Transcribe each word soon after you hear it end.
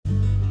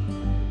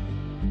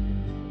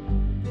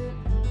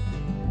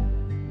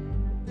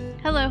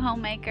Hello,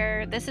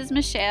 homemaker. This is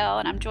Michelle,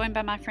 and I'm joined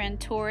by my friend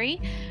Tori.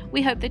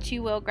 We hope that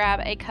you will grab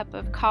a cup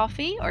of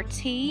coffee or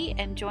tea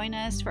and join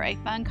us for a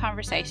fun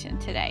conversation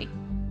today.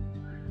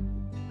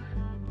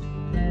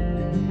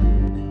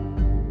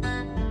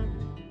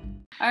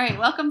 All right,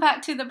 welcome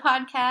back to the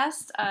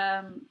podcast.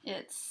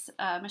 It's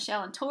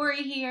Michelle and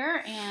Tori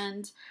here,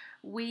 and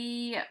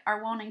we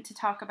are wanting to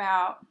talk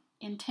about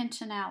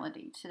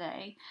intentionality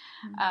today.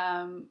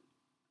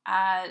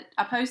 I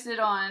posted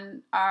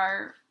on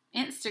our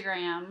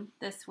Instagram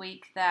this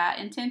week that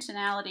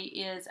intentionality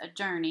is a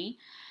journey.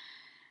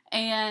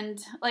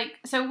 And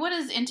so what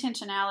does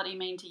intentionality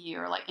mean to you,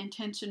 or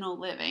intentional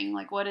living?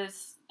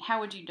 How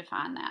would you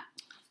define that?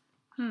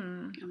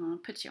 I'm going to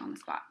put you on the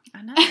spot.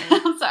 I know.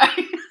 I'm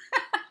sorry.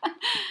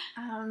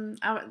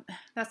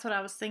 That's what I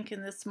was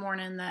thinking this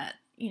morning, that,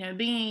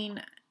 being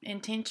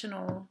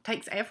intentional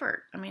takes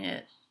effort.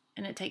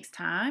 It takes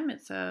time.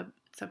 It's a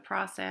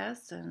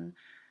process and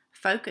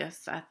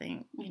focus, I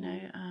think,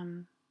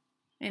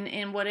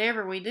 in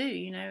whatever we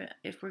do,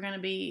 if we're going to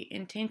be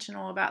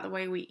intentional about the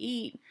way we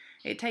eat,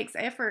 it takes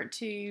effort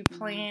to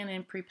plan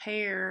and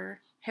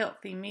prepare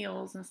healthy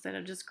meals instead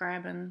of just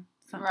grabbing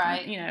something,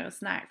 right. A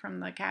snack from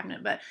the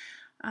cabinet. But,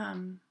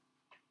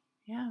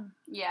 yeah.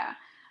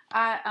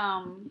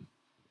 I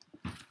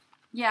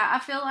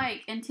feel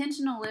like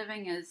intentional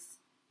living is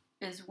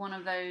one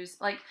of those,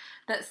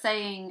 that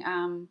saying,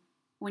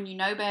 when you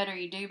know better,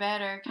 you do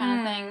better kind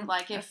of thing.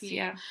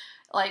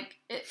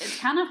 It's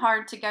kind of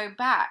hard to go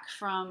back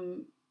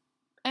from,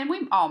 and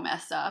we all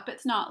mess up.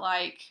 It's not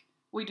like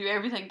we do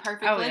everything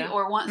perfectly,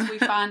 or once we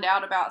find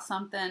out about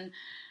something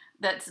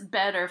that's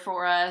better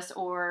for us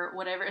or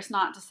whatever, it's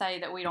not to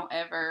say that we don't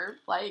ever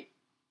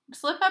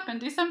slip up and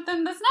do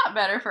something that's not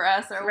better for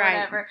us or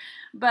whatever.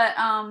 But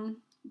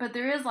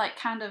there is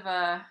kind of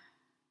a,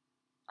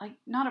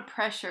 not a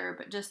pressure,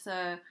 but just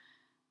a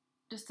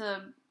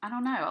I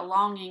don't know, a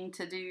longing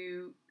to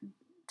do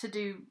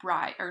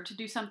right, or to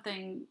do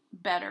something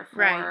better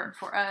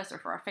for us or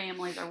for our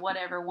families or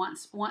whatever,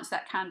 once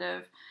that kind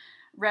of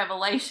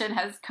revelation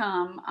has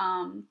come.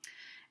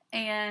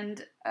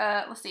 And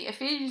let's see,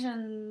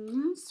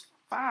 Ephesians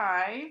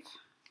 5,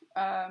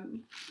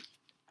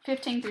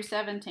 15 through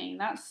 17.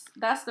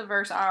 That's the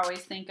verse I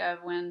always think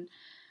of when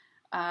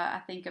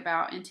I think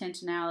about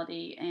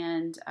intentionality,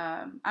 and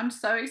I'm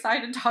so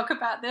excited to talk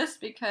about this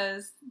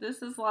because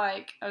this is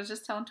I was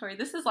just telling Tori,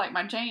 this is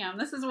my jam.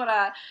 This is what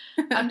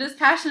I'm just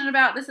passionate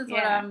about. This is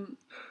what I'm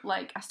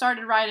I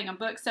started writing a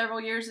book several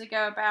years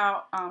ago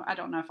about. I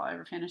don't know if I'll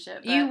ever finish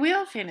it. But, you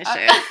will finish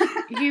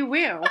it. You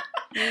will.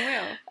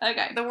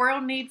 Okay. The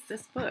world needs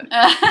this book.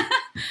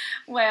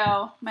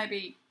 Well,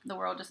 maybe the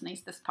world just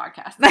needs this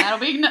podcast. And that'll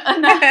be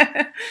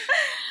enough.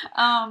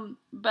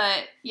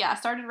 But yeah, I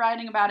started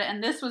writing about it,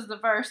 and this was the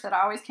verse that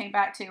I always came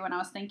back to when I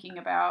was thinking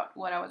about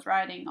what I was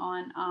writing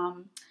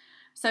on.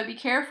 So be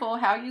careful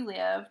how you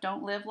live.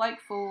 Don't live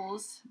like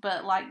fools,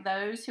 but like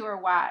those who are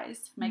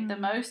wise. Make the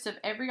most of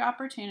every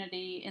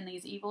opportunity in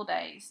these evil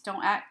days.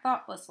 Don't act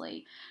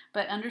thoughtlessly,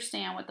 but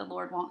understand what the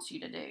Lord wants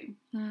you to do.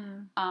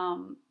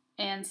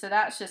 And so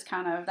that just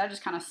kind of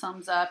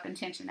sums up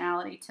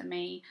intentionality to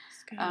me.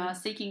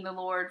 Seeking the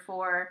Lord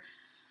for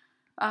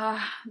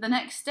the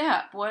next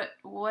step.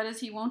 What does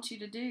He want you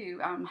to do?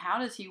 How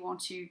does He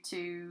want you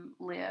to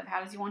live?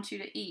 How does He want you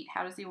to eat?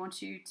 How does He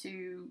want you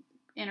to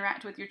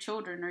interact with your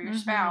children or your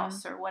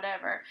spouse or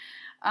whatever?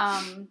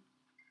 And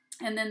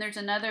then there's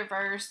another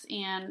verse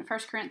in 1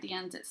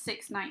 Corinthians at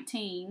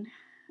 6:19.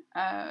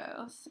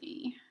 Let's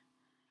see.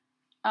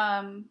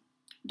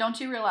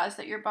 Don't you realize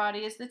that your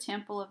body is the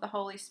temple of the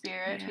Holy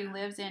Spirit who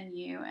lives in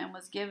you and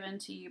was given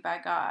to you by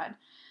God?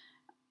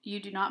 You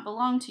do not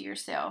belong to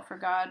yourself, for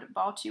God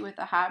bought you with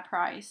a high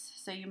price,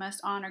 so you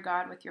must honor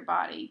God with your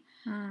body.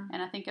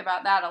 And I think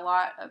about that a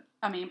lot.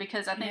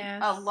 Because I think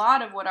a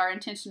lot of what our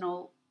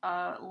intentional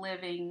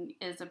living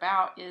is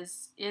about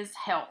is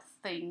health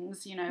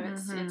things.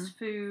 It's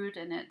food,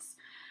 and it's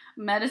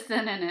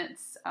medicine, and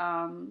it's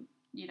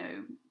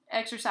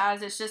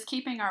exercise. It's just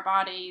keeping our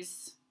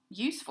bodies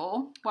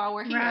useful while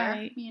we're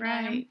here.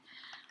 Right.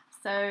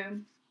 So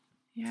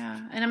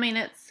yeah, and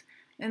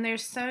and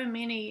there's so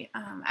many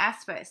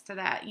aspects to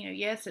that.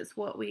 Yes, it's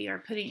what we are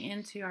putting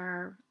into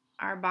our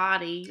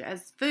body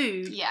as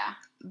food. Yeah.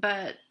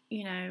 But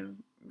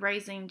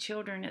raising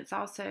children, it's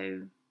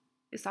also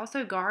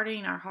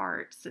guarding our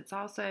hearts. It's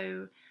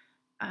also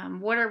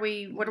what are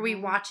we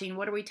watching?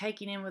 What are we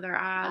taking in with our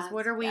eyes?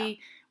 What are we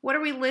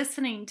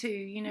listening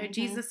to?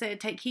 Jesus said,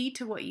 "Take heed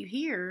to what you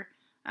hear."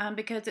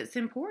 Because it's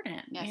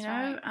important,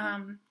 right.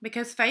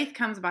 Because faith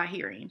comes by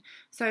hearing.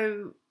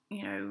 So,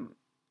 and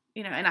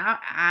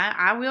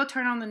I will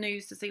turn on the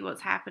news to see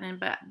what's happening,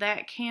 but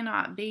that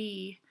cannot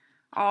be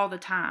all the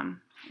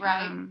time.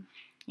 Right.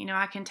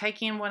 I can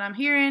take in what I'm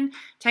hearing,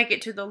 take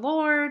it to the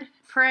Lord,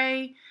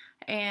 pray,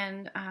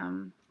 and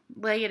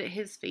lay it at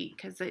His feet,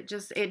 because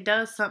it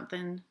does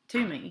something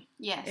to me.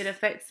 Yes. It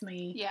affects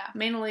me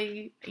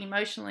mentally,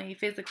 emotionally,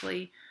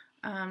 physically,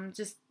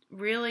 just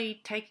really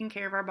taking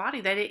care of our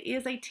body, that it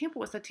is a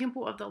temple. It's a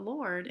temple of the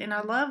Lord. And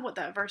I love what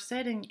that verse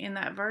said in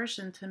that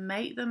version, to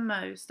make the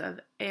most of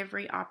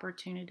every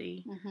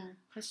opportunity.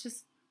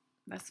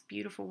 That's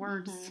beautiful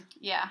words.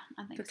 Yeah,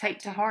 I think to take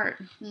to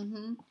heart.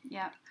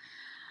 Yeah.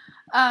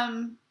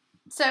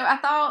 So I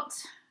thought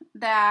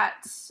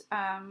that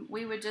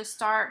we would just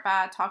start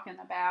by talking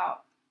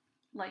about,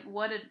 like,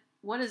 what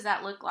does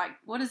that look like?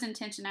 What does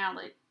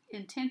intentionality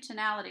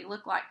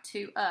look like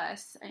to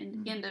us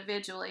and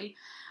individually?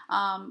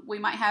 We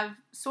might have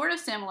sort of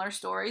similar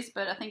stories,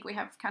 but I think we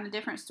have kind of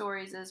different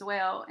stories as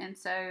well. And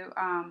so,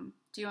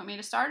 do you want me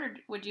to start, or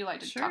would you like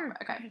to talk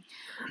about? Okay.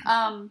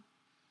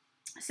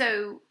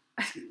 So,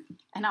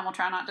 and I'm gonna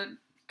try not to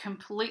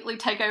completely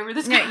take over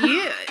this.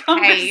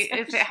 Hey,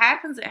 if it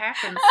happens, it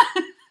happens.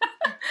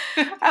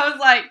 I was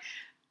like,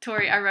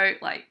 Tori, I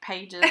wrote like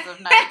pages of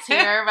notes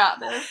here about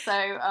this, so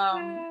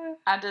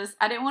I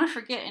didn't want to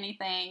forget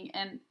anything,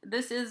 and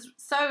this is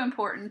so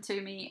important to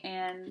me,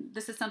 and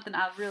this is something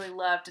I really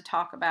love to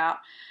talk about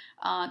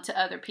to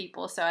other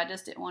people, so I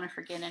just didn't want to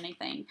forget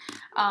anything,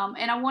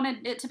 and I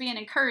wanted it to be an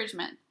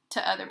encouragement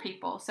to other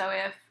people. So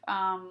if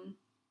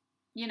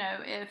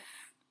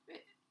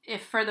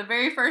if for the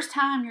very first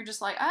time you're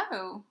just like,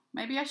 oh,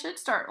 maybe I should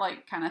start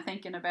like kind of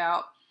thinking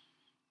about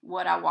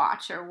what I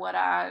watch or what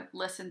I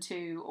listen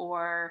to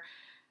or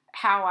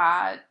how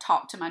I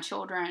talk to my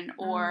children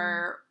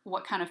or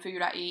what kind of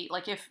food I eat.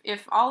 Like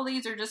if all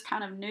these are just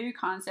kind of new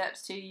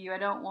concepts to you, I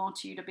don't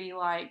want you to be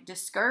like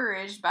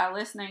discouraged by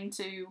listening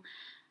to,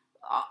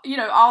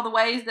 all the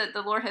ways that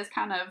the Lord has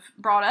kind of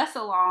brought us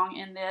along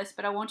in this,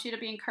 but I want you to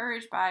be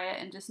encouraged by it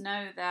and just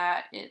know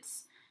that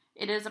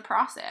it is a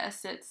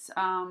process.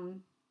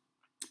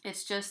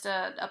 It's just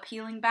a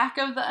peeling back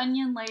of the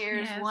onion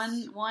layers,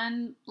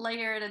 one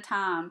layer at a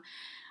time,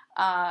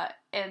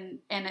 and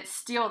it's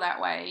still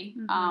that way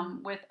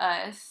with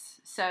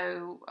us.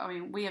 So I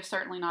mean, we have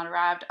certainly not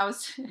arrived. I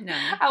was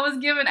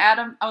giving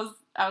Adam. I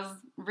was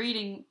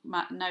reading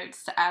my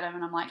notes to Adam,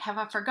 and I'm like, have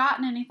I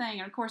forgotten anything?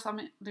 And of course,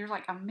 there's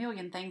like a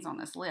million things on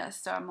this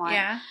list. So I'm like,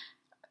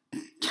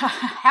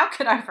 how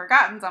could I have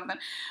forgotten something?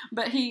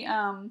 But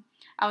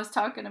I was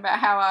talking about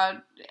how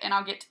and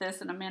I'll get to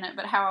this in a minute,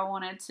 but how I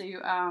wanted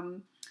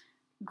to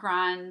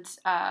grind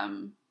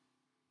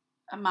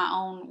my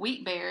own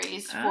wheat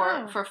berries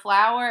for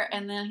flour.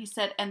 And then he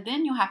said, and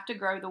then you'll have to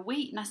grow the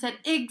wheat. And I said,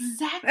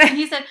 exactly. And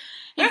he said,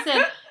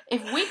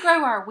 if we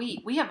grow our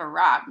wheat, we have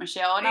arrived,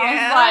 Michelle. And I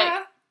was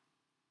like,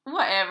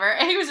 whatever.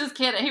 And he was just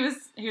kidding. He was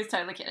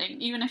totally kidding.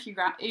 Even if you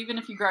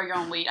grow your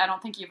own wheat, I don't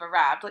think you've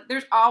arrived. Like,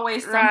 there's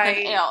always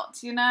something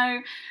else,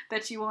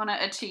 that you want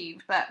to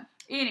achieve. But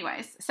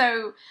anyways,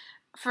 so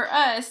for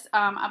us,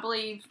 I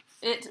believe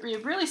it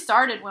really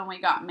started when we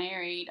got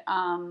married,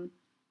 and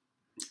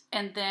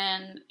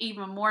then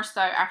even more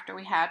so after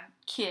we had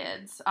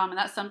kids. And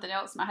that's something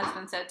else my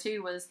husband said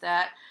too, was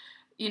that,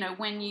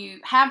 when you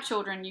have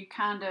children,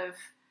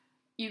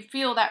 you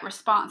feel that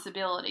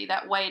responsibility,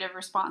 that weight of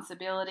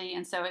responsibility,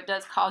 and so it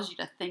does cause you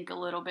to think a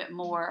little bit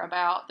more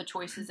about the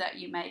choices that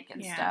you make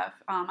and stuff.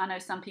 I know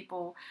some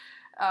people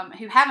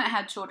who haven't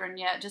had children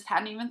yet just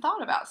hadn't even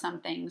thought about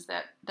some things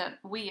that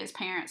we as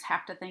parents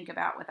have to think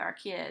about with our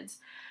kids.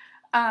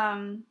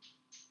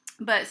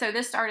 But so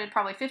this started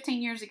probably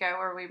 15 years ago,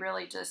 where we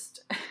really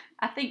just,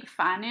 I think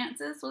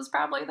finances was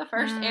probably the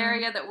first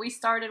area that we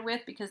started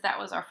with, because that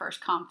was our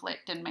first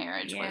conflict in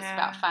marriage, was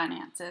about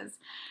finances.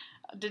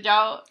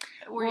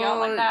 Were y'all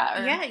like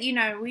that? Or?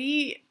 Yeah,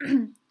 we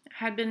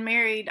had been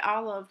married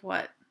all of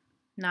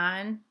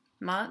 9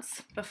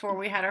 months before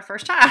we had our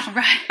first child.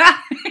 Right.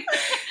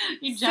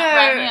 You jumped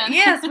right in.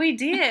 Yes, we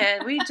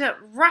did. We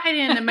jumped right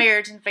into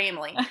marriage and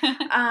family.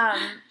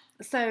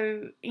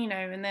 So,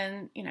 and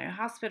then,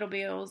 hospital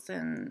bills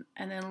and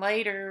then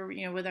later,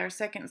 with our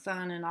second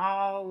son and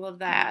all of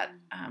that,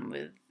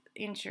 with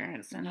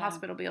insurance and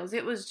hospital bills,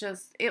 it was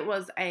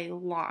a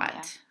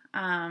lot.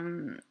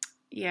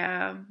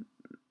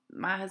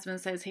 My husband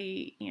says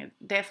he,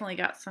 definitely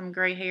got some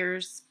gray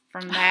hairs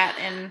from that,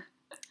 and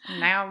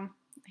now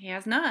he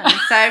has none.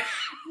 So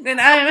then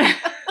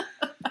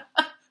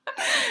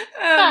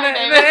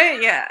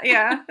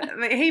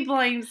but he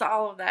blames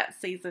all of that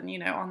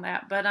season, on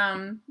that. But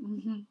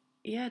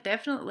yeah,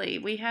 definitely,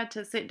 we had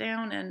to sit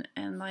down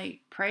and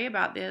like pray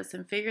about this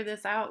and figure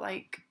this out.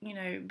 Like,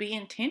 be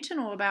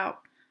intentional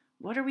about,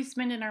 what are we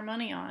spending our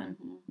money on?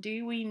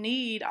 Do we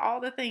need all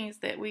the things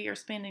that we are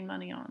spending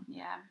money on?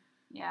 Yeah.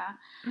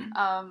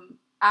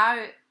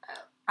 I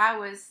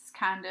was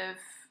kind of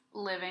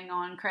living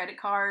on credit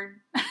cards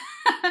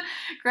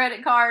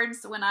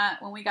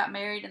when we got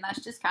married, and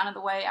that's just kind of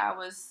the way I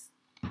was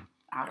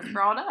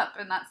brought up,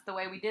 and that's the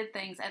way we did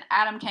things. And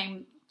Adam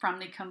came from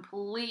the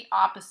complete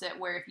opposite,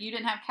 where if you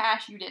didn't have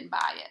cash, you didn't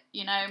buy it,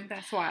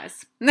 That's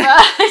wise.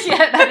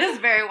 Yeah, that is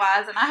very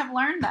wise, and I have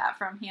learned that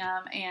from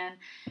him, and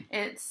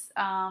it's,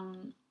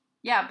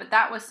 but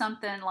that was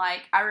something,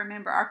 like, I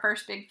remember our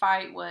first big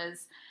fight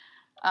was,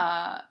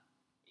 I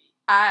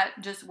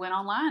just went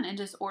online and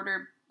just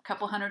ordered a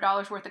couple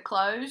 $100 worth of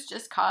clothes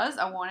just cause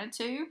I wanted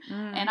to,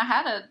 and I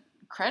had a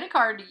credit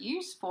card to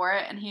use for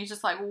it. And he's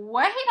just like,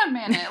 wait a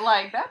minute,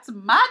 like, that's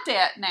my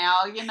debt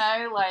now, you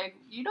know, like,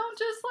 you don't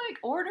just, like,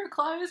 order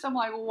clothes. I'm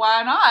like, well,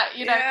 why not,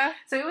 you know? Yeah.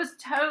 So it was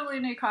totally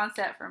new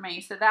concept for me.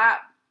 So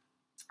that,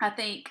 I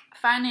think,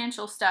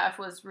 financial stuff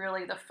was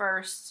really the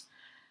first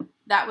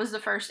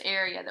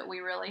area that we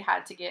really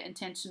had to get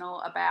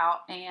intentional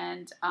about.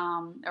 And,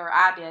 or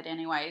I did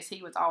anyways.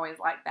 He was always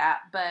like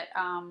that.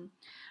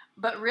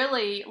 But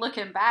really,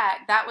 looking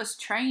back, that was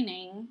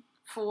training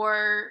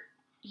for,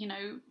 you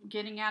know,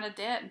 getting out of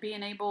debt and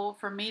being able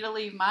for me to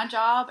leave my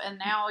job. And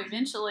now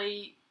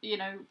eventually, you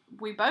know,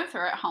 we both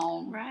are at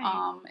home,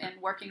 right. And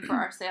working for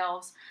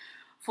ourselves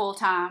full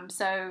time.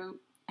 So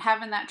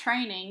having that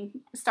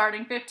training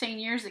starting 15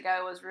 years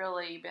ago was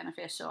really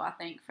beneficial, I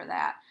think, for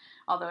that,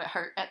 although it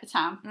hurt at the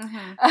time.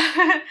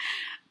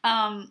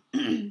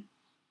 Mm-hmm.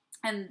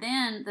 And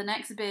then the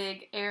next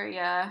big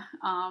area,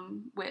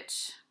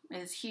 which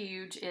is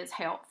huge, is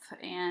health.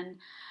 And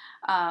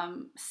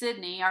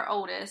Sydney, our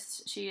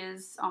oldest, she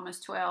is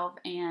almost 12,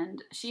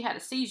 and she had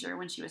a seizure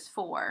when she was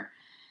 4.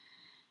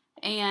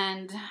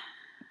 And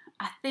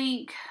I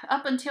think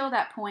up until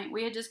that point,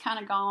 we had just kind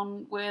of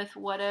gone with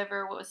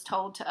whatever was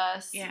told to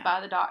us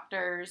by the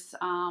doctors,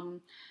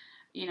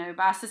 you know,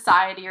 by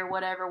society or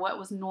whatever, what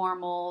was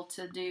normal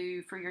to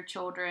do for your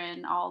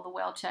children, all the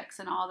well checks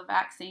and all the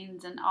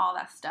vaccines and all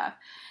that stuff.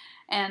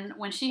 And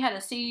when she had a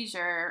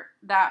seizure,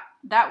 that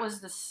was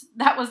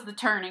the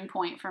turning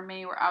point for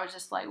me, where I was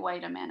just like,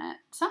 wait a minute,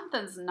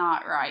 something's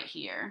not right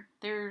here.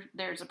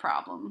 There's a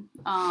problem.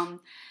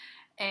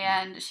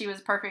 And she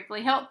was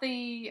perfectly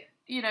healthy,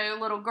 you know,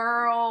 little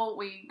girl.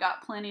 We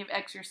got plenty of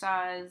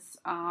exercise.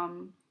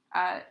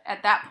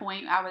 At that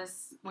point,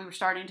 we were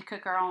starting to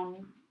cook our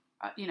own,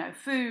 you know,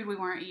 food. We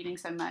weren't eating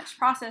so much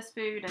processed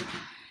food,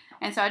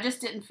 and so I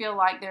just didn't feel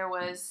like there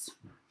was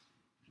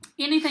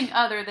anything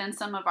other than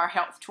some of our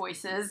health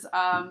choices,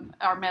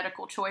 our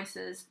medical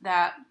choices,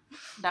 that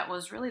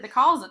was really the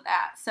cause of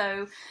that.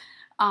 So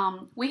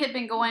we had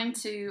been going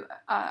to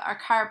our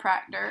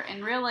chiropractor,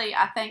 and really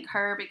I thank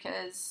her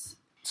because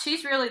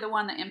she's really the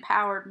one that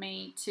empowered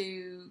me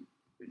to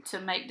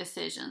make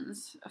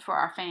decisions for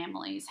our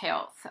family's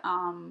health.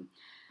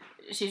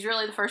 She's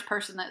really the first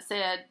person that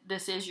said,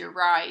 this is your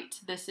right,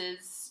 this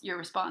is your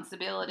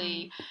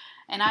responsibility.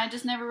 And I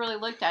just never really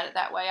looked at it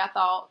that way. I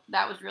thought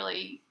that was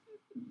really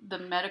the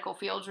medical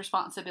field's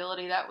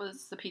responsibility. That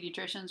was the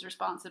pediatrician's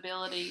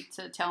responsibility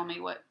to tell me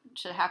what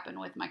should happen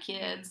with my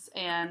kids.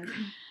 And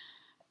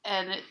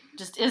it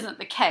just isn't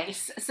the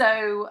case.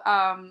 So,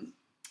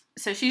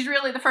 so she's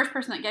really the first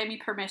person that gave me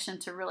permission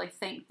to really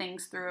think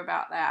things through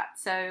about that.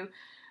 So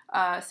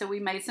we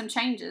made some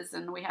changes,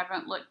 and we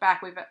haven't looked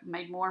back. We've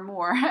made more and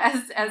more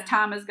as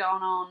time has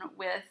gone on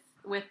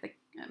with the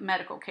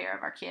medical care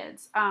of our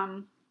kids.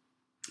 And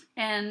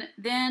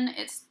then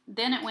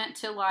it went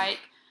to like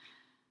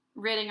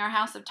ridding our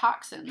house of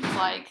toxins,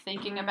 like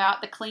thinking about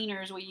the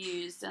cleaners we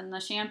used and the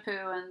shampoo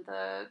and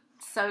the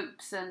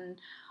soaps and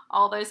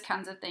all those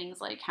kinds of things,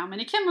 like how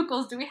many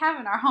chemicals do we have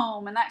in our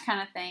home and that kind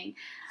of thing,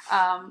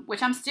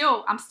 which I'm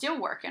still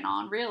working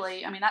on,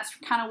 really. I mean, that's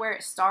kind of where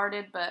it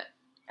started, but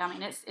I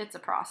mean, it's a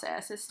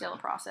process. It's still a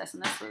process,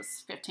 and this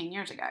was 15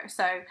 years ago.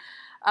 So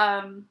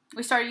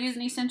we started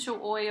using essential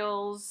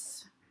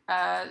oils,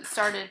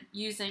 started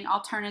using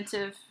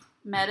alternative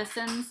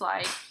medicines,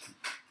 like,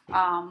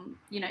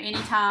 you know,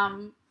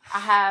 anytime I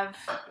have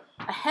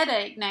a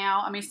headache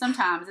now, I mean,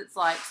 sometimes it's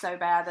like so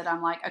bad that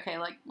I'm like, okay,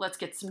 like, let's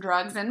get some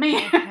drugs in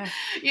me,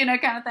 you know,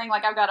 kind of thing.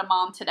 Like, I've got a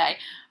mom today,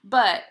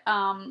 but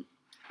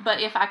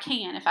if I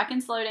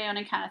can slow down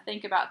and kind of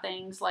think about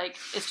things, like,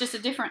 it's just a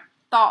different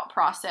thought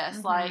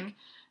process. Like,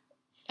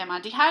 am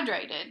I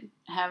dehydrated?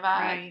 Have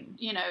I,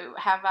 you know,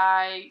 have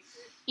I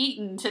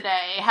eaten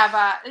today? Have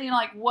I, you know,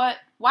 like,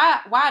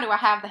 why do I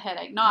have the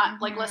headache?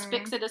 Not like, let's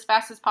fix it as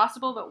fast as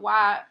possible, but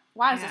why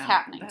is this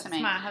happening to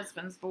me? That's my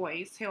husband's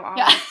voice. He'll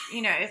always,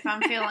 you know, if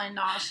I'm feeling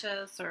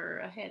nauseous or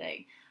a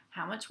headache,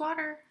 how much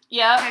water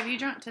have you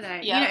drunk today?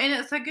 You know, and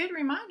it's a good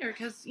reminder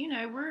because, you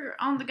know, we're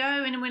on the go,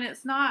 and when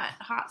it's not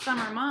hot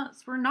summer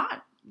months, we're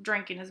not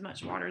drinking as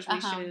much water as we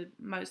should,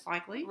 most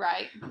likely.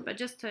 Right. But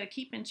just to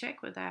keep in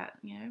check with that,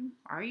 you know,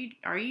 are you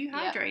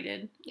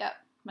hydrated? Yep.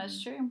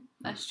 That's true.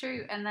 That's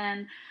true. And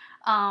then,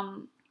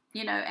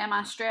 you know, am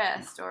I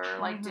stressed, or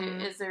like,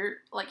 is there,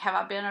 like, have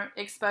I been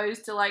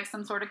exposed to like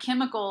some sort of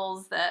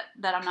chemicals that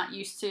I'm not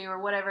used to or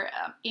whatever?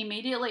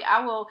 Immediately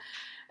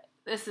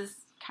this is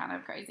kind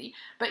of crazy,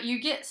 but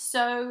you get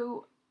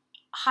so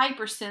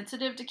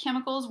hypersensitive to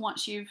chemicals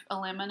once you've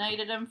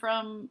eliminated them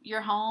from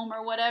your home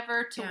or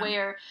whatever, to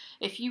where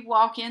if you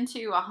walk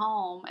into a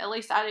home, at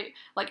least I do,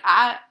 like,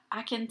 I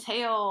can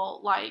tell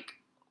like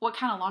what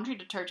kind of laundry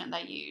detergent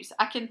they use.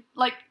 I can,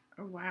 like,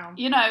 oh, wow,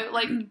 you know,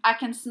 like, I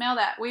can smell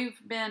that.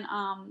 We've been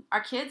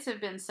our kids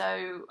have been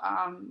so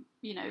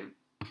you know,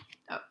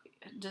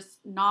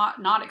 just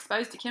not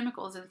exposed to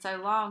chemicals in so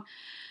long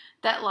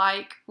that,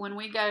 like, when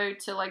we go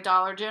to like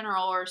Dollar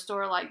General or a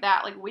store like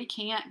that, like, we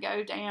can't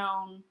go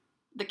down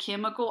the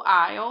chemical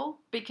aisle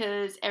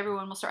because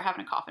everyone will start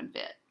having a coughing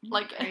fit.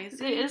 Like,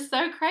 it is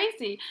so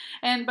crazy.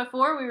 And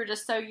before we were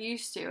just so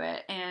used to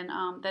it, and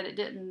that it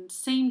didn't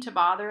seem to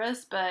bother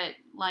us, but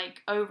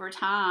like over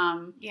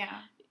time,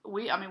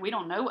 we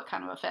don't know what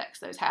kind of effects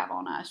those have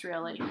on us,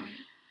 really.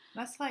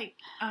 That's like,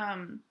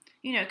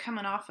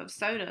 coming off of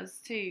sodas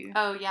too.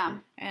 Oh yeah.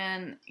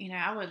 And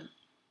I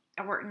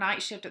worked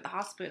night shift at the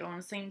hospital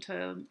and seemed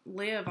to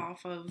live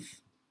off of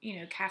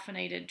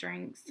caffeinated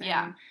drinks.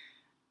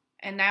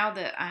 And now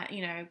that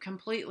I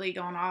completely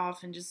gone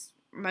off and just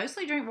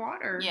mostly drink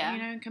water,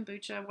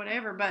 kombucha,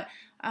 whatever. But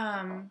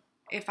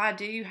if I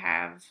do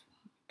have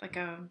like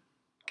a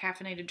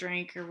caffeinated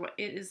drink or what,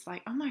 it is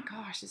like, oh my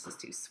gosh, this is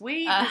too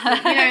sweet.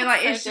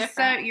 Like, it's just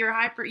different. You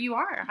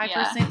are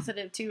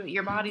hypersensitive to it.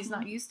 Your body's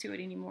not used to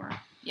it anymore.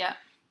 Yeah,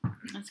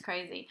 that's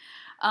crazy.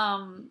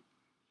 And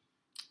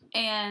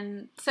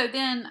so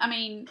then,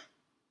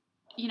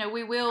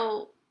 we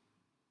will.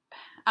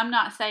 I'm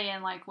not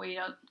saying like we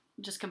don't.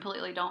 Just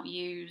completely don't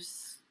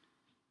use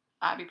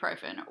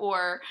ibuprofen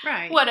or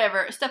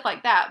whatever, stuff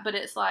like that. But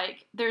it's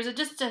like there's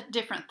just a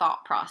different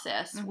thought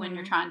process when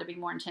you're trying to be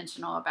more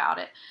intentional about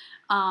it.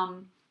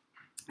 And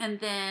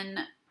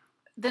then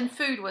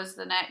food was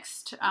the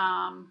next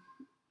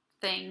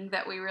thing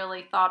that we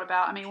really thought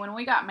about. When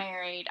we got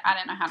married, I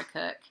didn't know how to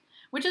cook,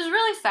 which is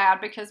really sad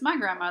because my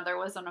grandmother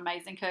was an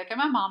amazing cook and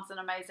my mom's an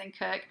amazing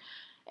cook.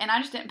 And I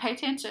just didn't pay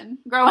attention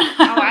growing up.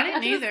 Oh, I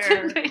didn't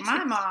either.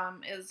 My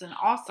mom is an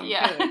awesome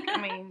cook.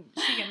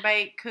 She can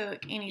bake, cook,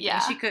 anything. Yeah.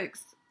 She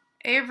cooks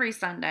every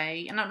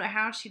Sunday. I don't know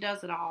how she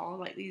does it all.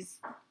 Like these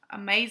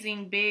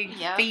amazing big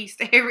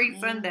feasts every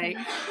Sunday.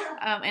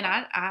 And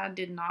I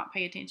did not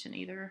pay attention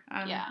either.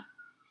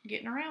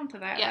 Getting around to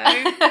that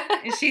though.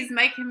 And she's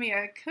making me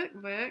a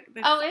cookbook.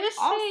 That's is she?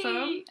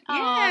 Awesome.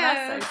 Oh,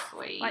 that's so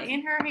sweet. Like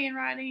in her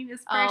handwriting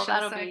is precious. Oh,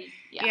 that'll be.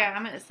 Yeah,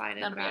 I'm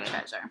excited that'll about be a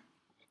treasure.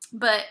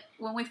 But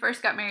when we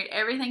first got married,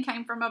 everything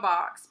came from a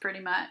box,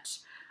 pretty much.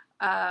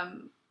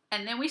 And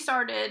then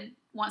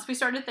once we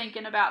started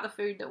thinking about the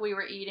food that we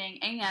were eating,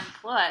 and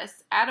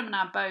plus, Adam and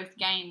I both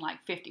gained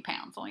like 50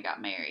 pounds when we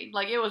got married.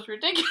 Like, it was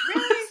ridiculous.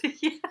 Really?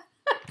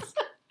 Yes.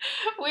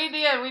 We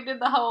did. We did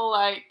the whole,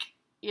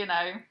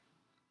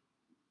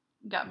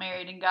 got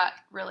married and got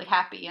really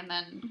happy and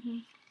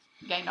then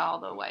gained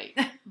all the weight.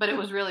 But it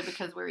was really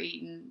because we were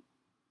eating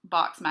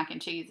box mac and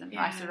cheese and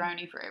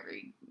rice-a-roni for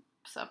every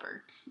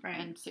supper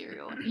and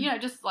cereal,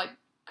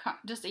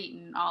 just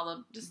eating all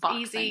the just box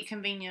easy things.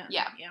 convenient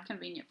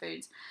Convenient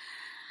foods.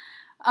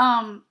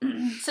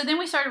 So then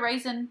we started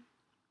raising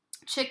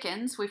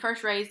chickens. We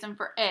first raised them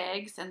for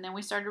eggs, and then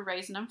we started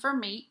raising them for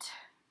meat,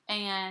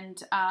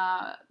 and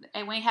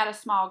we had a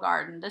small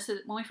garden. This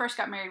is when we first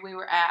got married. We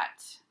were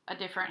at a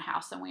different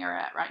house than we are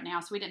at right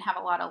now, so we didn't have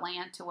a lot of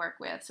land to work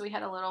with, so we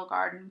had a little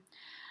garden,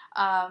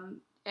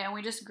 and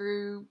we just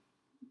grew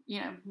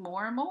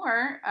more and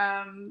more.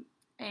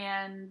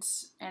 And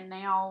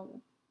now,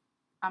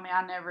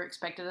 I never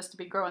expected us to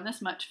be growing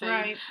this much food,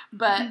 right.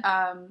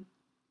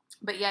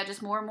 But yeah,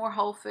 just more and more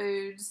whole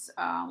foods,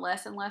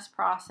 less and less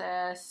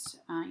processed.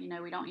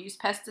 We don't use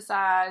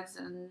pesticides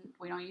and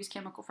we don't use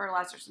chemical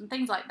fertilizers and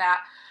things like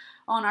that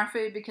on our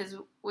food because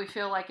we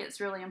feel like it's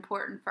really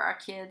important for our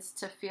kids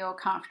to feel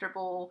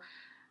comfortable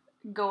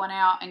going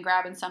out and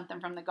grabbing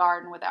something from the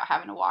garden without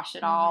having to wash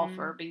it off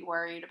or be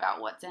worried about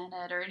what's in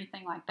it or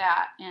anything like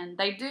that. And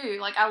they do.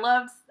 Like, I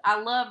love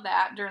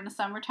that during the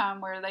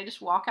summertime where they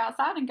just walk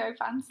outside and go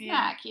find a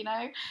snack,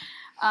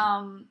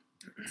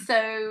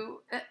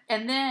 So,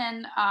 and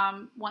then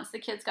once the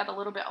kids got a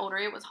little bit older,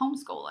 it was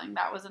homeschooling.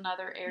 That was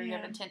another area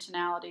of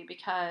intentionality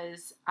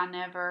because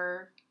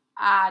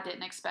I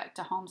didn't expect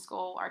to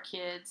homeschool our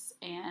kids,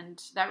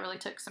 and that really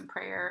took some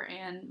prayer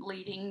and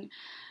leading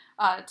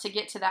to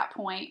get to that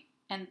point.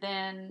 And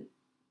then,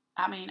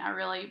 I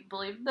really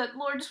believe that the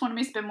Lord just wanted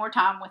me to spend more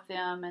time with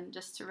them and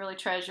just to really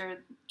treasure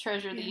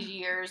these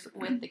years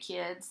with the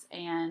kids.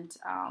 And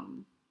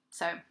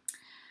so,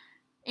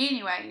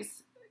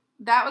 anyways,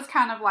 that was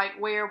kind of like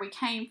where we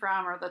came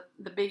from, or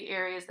the big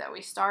areas that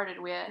we started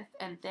with.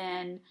 And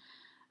then,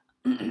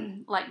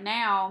 like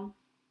now,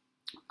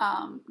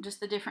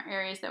 just the different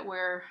areas that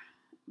we're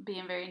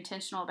being very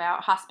intentional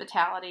about.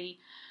 Hospitality,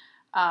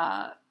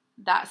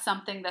 that's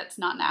something that's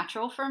not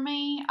natural for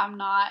me.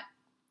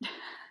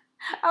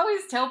 I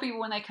always tell people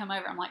when they come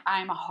over, I'm like,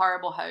 I am a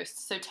horrible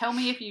host. So tell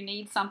me if you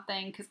need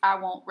something because I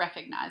won't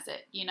recognize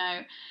it,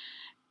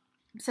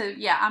 So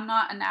yeah, I'm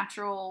not a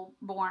natural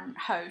born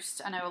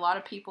host. I know a lot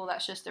of people,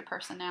 that's just their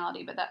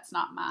personality, but that's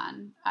not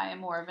mine. I am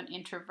more of an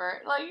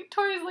introvert. Like,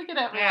 Tori's looking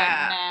at me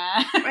like,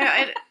 nah.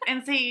 Well,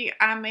 and see,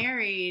 I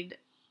married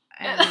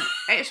an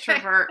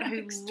extrovert who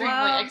extremely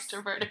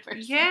extroverted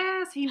person.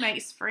 Yes, he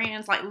makes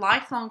friends, like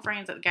lifelong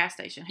friends at the gas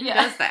station. Who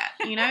does that?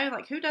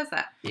 Like, who does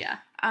that? Yeah.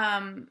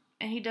 And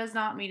he does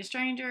not meet a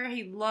stranger.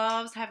 He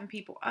loves having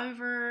people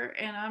over,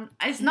 and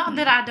it's not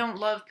that I don't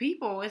love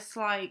people. It's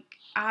like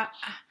I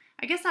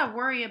guess I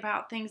worry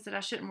about things that I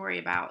shouldn't worry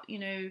about.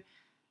 Am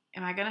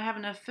I going to have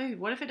enough food?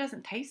 What if it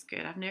doesn't taste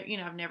good? I've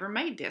never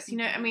made this.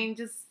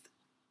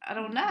 I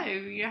don't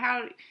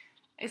know.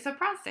 it's a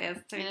process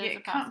to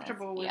get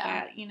comfortable with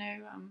that, you know.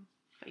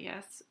 But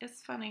yes,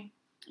 it's funny.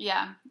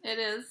 Yeah, it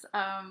is.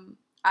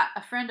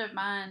 A friend of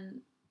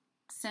mine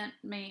sent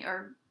me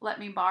or let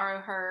me borrow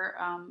her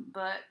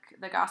book,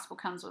 The Gospel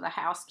Comes with a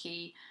House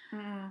Key,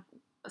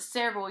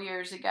 several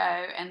years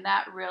ago, and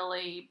that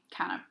really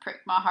kind of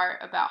pricked my heart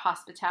about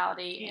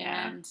hospitality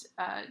and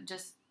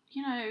just,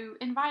 you know,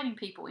 inviting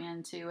people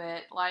into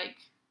it. Like,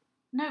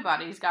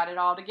 nobody's got it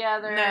all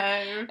together. No.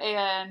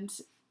 And,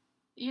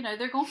 you know,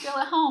 they're going to feel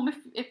at home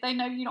if they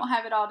know you don't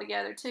have it all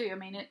together, too. I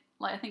mean,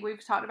 like, I think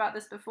we've talked about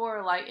this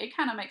before. Like, it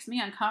kind of makes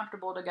me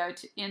uncomfortable to go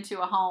into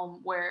a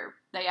home where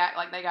they act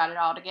like they got it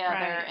all together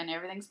and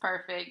everything's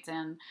perfect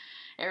and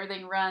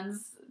everything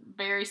runs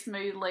very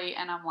smoothly.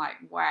 And I'm like,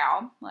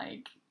 wow,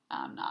 like,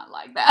 I'm not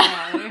like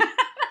that. No.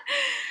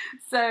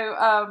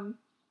 So,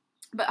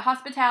 but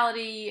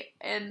hospitality,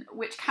 and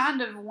which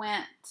kind of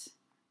went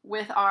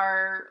with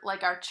our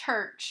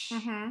church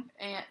and,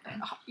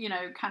 you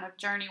know, kind of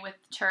journey with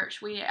the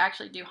church. We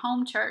actually do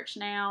home church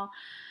now.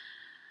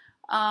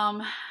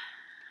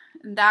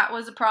 That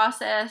was a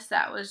process.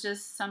 That was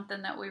just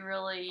something that we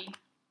really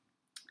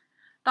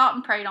thought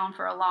and prayed on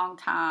for a long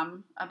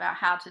time about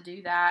how to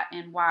do that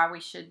and why we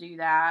should do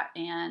that.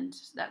 And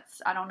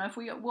I don't know if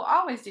we will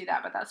always do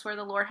that, but that's where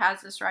the Lord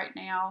has us right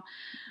now.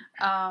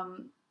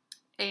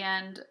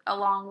 And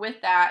along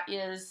with that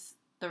is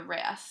the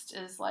rest,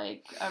 is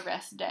like a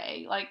rest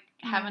day, like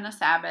having a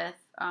Sabbath,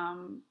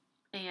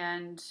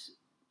 and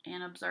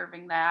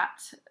observing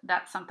that.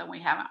 That's something we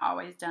haven't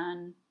always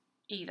done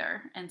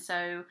either. And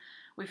so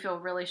we feel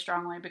really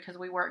strongly, because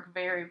we work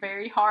very,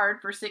 very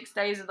hard for 6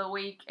 days of the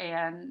week.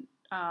 And,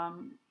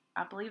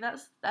 I believe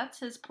that's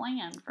his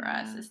plan for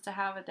us, is to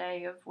have a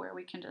day of where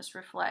we can just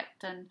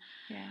reflect. And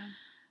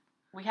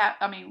we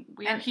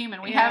are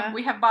human. We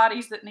have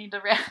bodies that need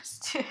to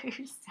rest too.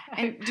 So.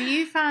 And do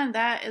you find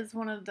that is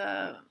one of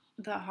the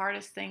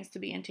hardest things to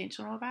be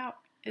intentional about,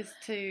 is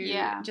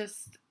to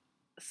just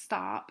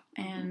stop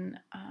and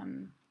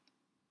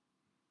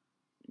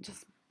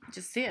just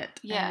sit.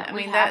 Yeah, and, I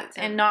mean that,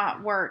 and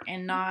not work,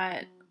 and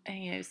not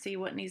you know, see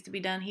what needs to be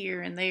done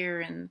here and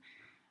there. And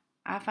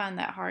I find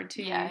that hard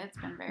too. Yeah, it's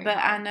been very But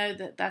hard. I know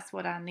that that's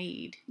what I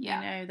need.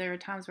 Yeah. You know, there are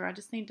times where I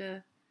just need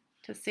to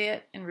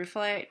sit and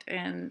reflect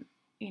and,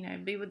 you know,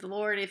 be with the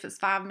Lord if it's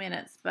 5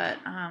 minutes. But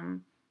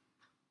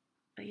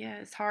yeah,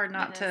 it's hard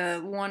not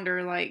to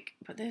wonder, like,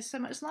 but there's so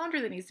much laundry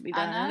that needs to be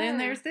done. And then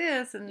there's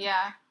this, and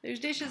there's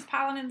dishes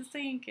piling in the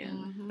sink.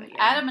 And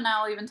Adam and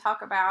I will even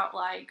talk about,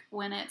 like,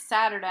 when it's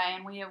Saturday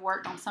and we have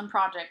worked on some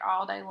project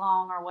all day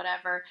long or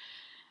whatever,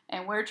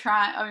 and we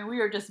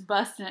are just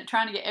busting it,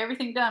 trying to get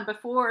everything done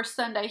before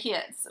Sunday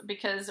hits,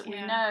 because we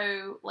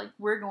know, like,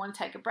 we're going to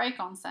take a break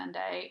on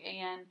Sunday.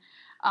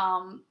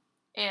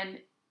 And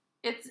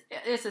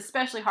it's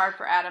especially hard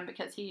for Adam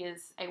because he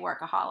is a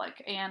workaholic.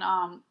 And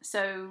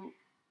so,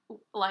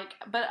 like,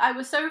 but I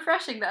was so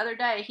refreshing the other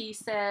day. He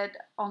said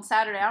on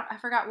Saturday, I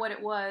forgot what it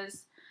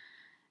was,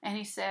 and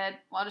he said,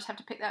 well, I'll just have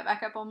to pick that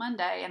back up on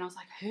Monday. And I was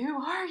like,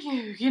 who are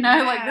you? You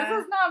know, like,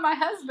 this is not my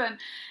husband.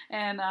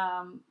 And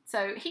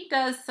so he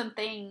does some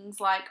things,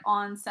 like,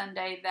 on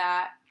Sunday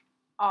that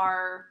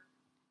are,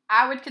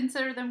 I would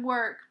consider them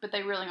work, but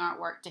they really aren't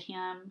work to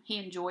him. He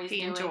enjoys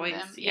doing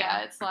them.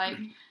 Yeah, it's like,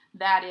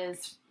 that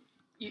is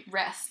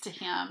rest to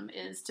him,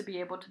 is to be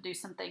able to do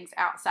some things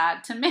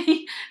outside. To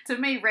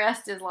me,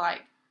 rest is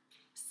like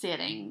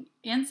sitting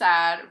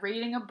inside,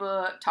 reading a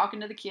book,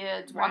 talking to the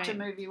kids, watch a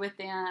movie with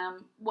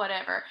them,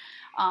 whatever.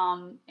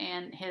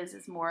 And his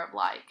is more of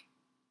like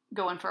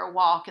going for a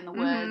walk in the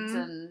woods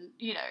and,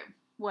 you know,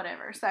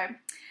 whatever. So,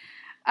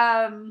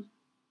 and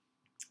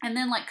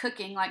then, like,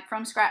 cooking, like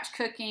from scratch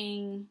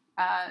cooking.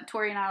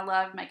 Tori and I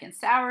love making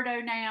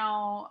sourdough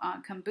now,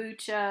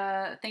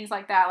 kombucha, things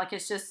like that. Like,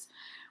 it's just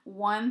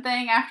one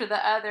thing after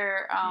the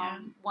other.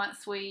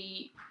 Once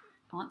we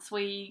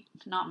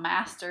not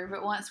master,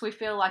 but once we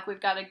feel like we've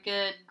got a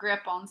good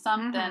grip on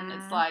something,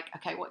 it's like,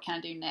 okay, what can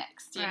I do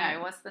next? You know,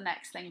 what's the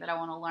next thing that I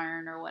want to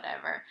learn or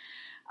whatever?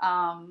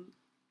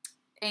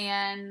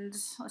 And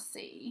let's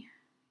see,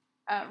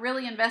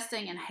 really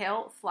investing in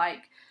health.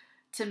 Like,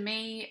 to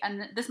me,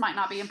 and this might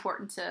not be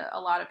important to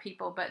a lot of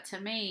people, but to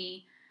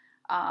me,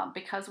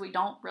 because we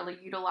don't really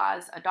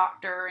utilize a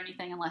doctor or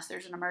anything unless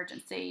there's an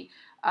emergency,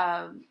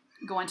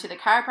 going to the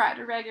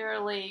chiropractor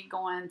regularly,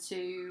 going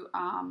to,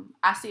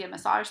 I see a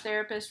massage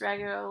therapist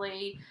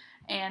regularly,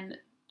 and,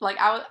 like,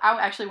 I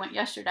actually went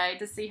yesterday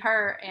to see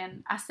her,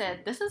 and I said,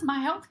 this is my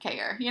health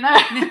care, you know?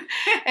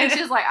 And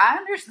she's like, I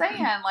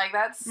understand, like,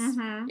 that's,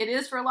 it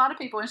is for a lot of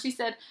people. And she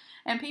said,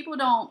 and people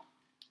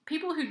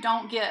who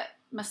don't get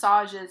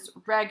massages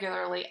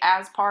regularly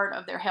as part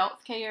of their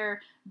health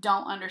care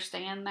don't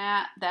understand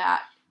that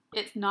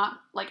it's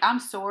not, like, I'm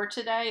sore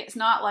today. It's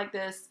not like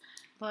this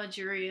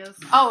luxurious.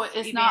 Oh,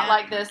 it's not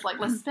like this, like,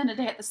 let's spend a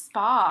day at the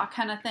spa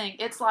kind of thing.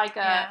 It's like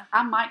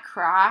I might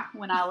cry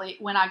when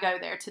I go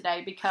there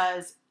today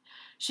because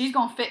she's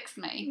gonna fix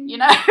me, you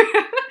know.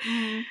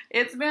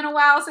 it's been a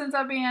while since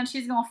I've been.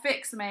 She's gonna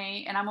fix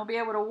me, and I'm gonna be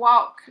able to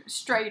walk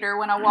straighter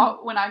when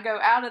I go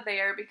out of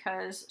there,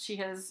 because she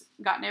has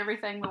gotten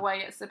everything the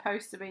way it's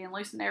supposed to be and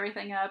loosened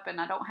everything up,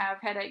 and I don't have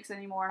headaches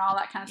anymore and all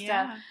that kind of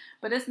stuff.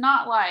 But it's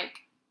not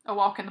like a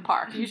walk in the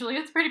park. Usually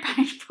it's pretty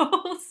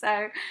painful.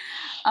 So,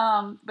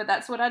 but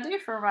that's what I do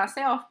for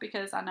myself,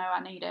 because I know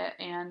I need it,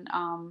 and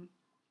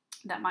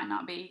that might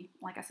not be,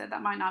 like I said,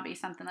 that might not be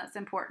something that's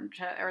important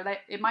to, or that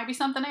it might be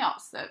something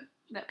else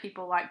that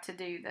people like to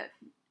do that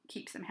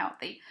keeps them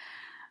healthy.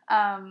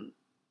 I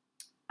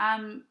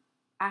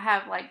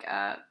have like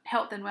a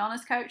health and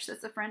wellness coach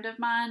that's a friend of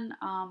mine,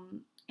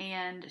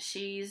 and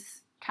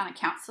she's kind of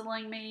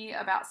counseling me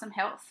about some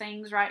health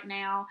things right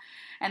now,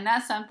 and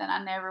that's something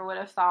I never would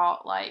have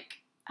thought, like,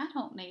 I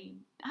don't need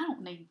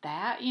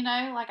that,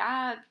 like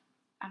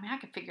I mean, I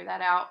could figure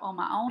that out on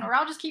my own, or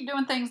I'll just keep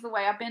doing things the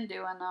way I've been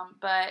doing them.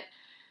 But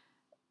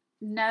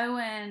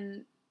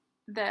knowing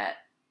that,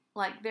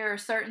 like, there are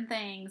certain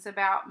things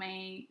about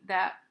me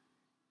that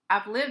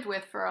I've lived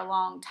with for a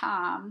long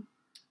time,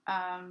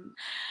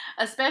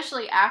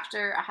 especially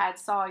after I had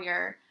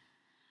Sawyer,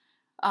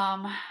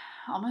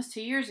 almost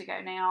 2 years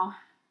ago now,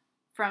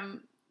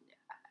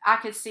 I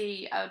could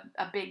see a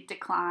big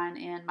decline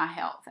in my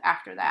health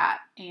after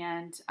that.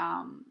 And,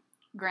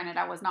 granted,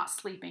 I was not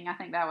sleeping. I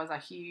think that was a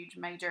huge,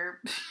 major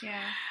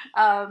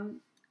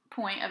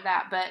point of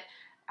that. But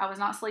I was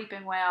not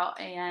sleeping well,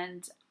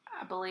 and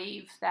I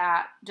believe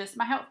that just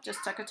my health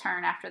just took a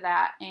turn after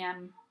that.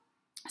 And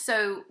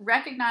so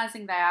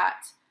recognizing that,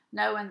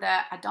 knowing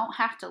that I don't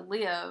have to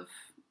live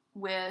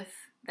with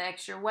the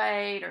extra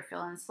weight or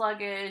feeling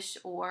sluggish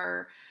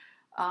or,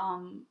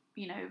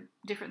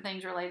 different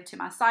things related to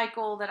my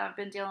cycle that I've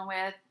been dealing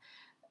with,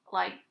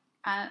 like,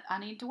 I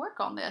need to work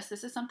on this.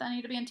 This is something I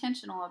need to be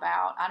intentional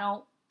about. I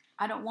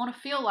don't want to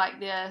feel like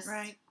this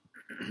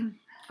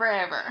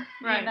forever.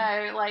 Right.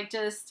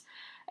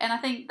 And I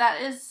think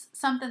that is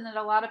something that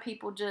a lot of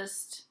people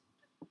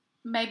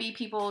maybe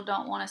people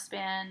don't want to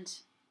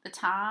spend the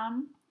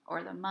time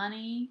or the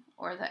money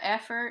or the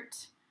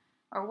effort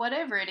or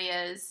whatever it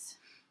is.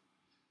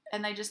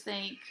 And they just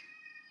think,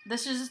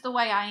 this is just the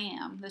way I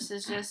am. This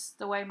is just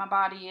the way my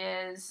body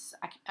is.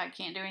 I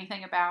can't do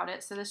anything about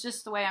it. So this is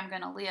just the way I'm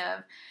going to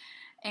live.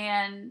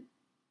 And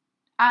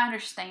I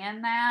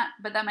understand that,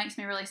 but that makes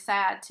me really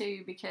sad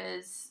too,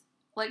 because,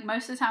 like,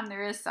 most of the time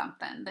there is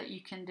something that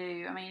you can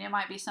do. I mean, it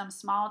might be some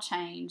small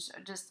change,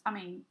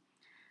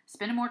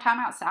 spending more time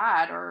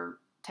outside or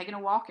taking a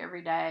walk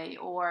every day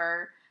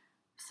or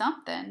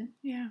something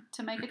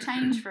to make a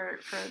change for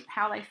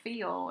how they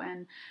feel.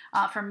 And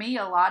for me,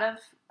 a lot of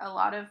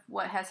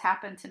what has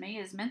happened to me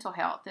is mental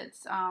health.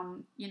 It's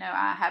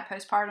I had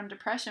postpartum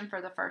depression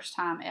for the first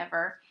time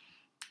ever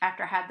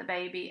after I had the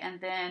baby, and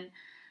then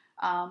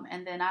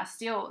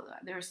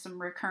there's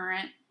some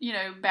recurrent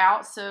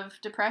bouts of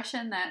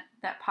depression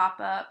that pop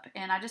up,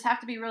 and I just have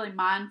to be really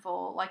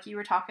mindful, like you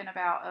were talking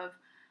about, of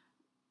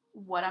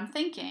what I'm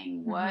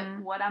thinking,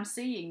 what I'm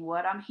seeing,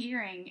 what I'm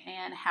hearing,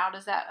 and how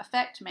does that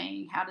affect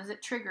me? How does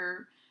it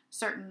trigger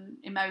certain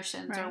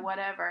emotions or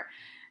whatever?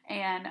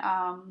 And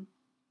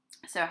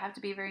so I have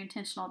to be very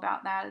intentional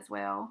about that as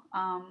well.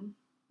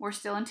 We're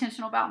still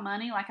intentional about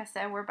money. Like I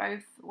said, we're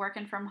both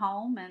working from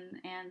home,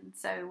 and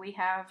so we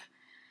have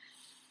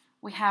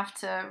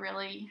to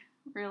really,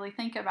 really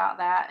think about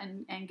that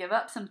and give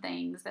up some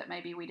things that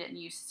maybe we didn't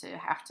used to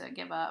have to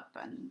give up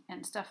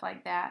and stuff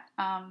like that.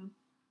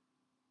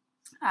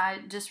 I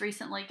just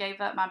recently gave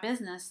up my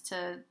business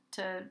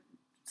to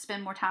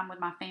spend more time with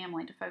my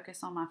family, to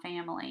focus on my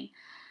family.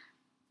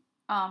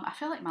 I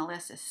feel like my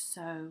list is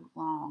so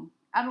long.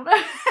 I don't know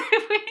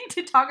if we need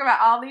to talk about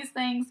all these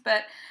things,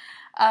 but,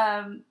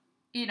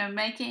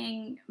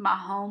 making my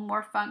home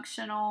more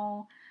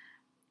functional,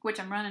 which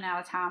I'm running out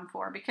of time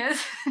for because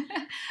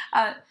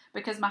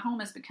my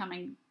home is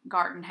becoming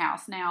garden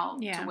house now,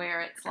 to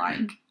where it's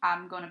like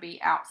I'm going to be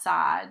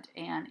outside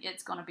and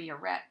it's going to be a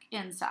wreck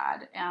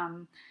inside.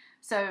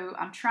 So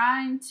I'm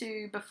trying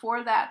to,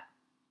 before that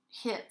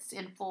hits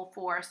in full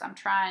force, I'm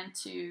trying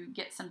to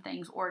get some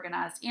things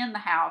organized in the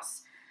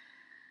house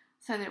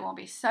so that it won't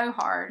be so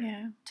hard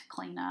to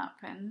clean up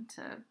and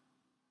to,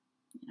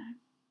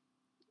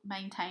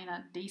 maintain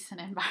a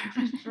decent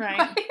environment.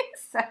 Right.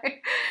 So,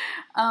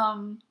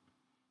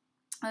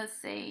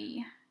 let's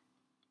see.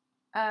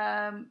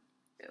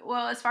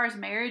 Well, as far as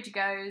marriage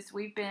goes,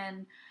 do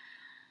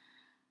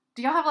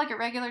y'all have like a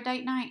regular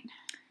date night?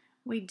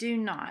 We do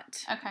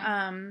not. Okay.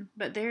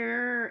 But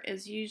there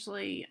is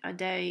usually a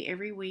day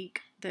every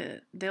week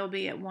that they'll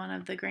be at one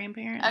of the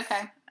grandparents.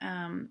 Okay.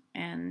 And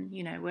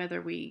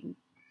whether we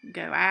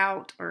go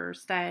out or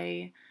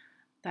stay,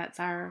 that's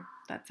our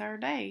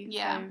day.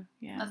 Yeah. So,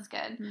 yeah. That's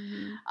good.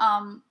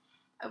 Mm-hmm.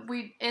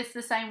 It's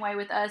the same way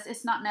with us.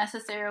 It's not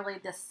necessarily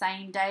the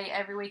same day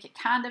every week. It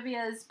kind of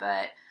is,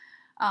 but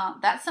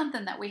that's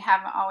something that we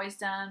haven't always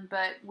done.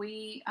 But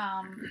we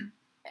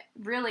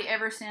really,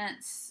 ever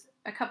since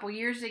a couple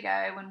years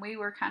ago when we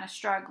were kind of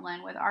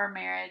struggling with our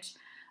marriage,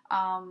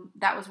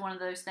 that was one of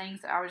those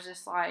things that I was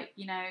just like,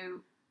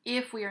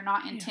 if we are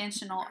not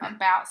intentional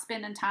about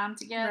spending time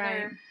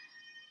together,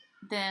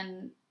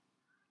 then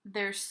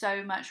there's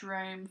so much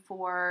room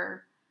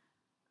for,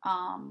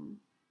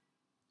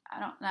 I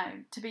don't know,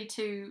 to be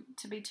too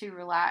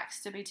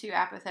relaxed, to be too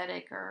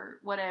apathetic or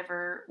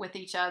whatever with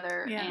each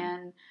other,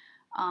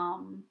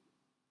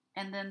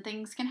 and then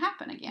things can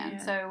happen again.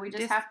 So we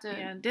just have to.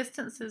 Yeah,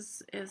 distance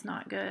is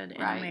not good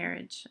in a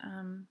marriage.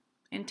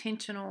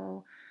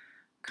 Intentional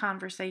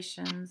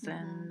conversations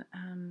and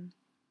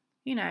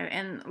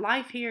and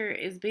life here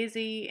is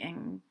busy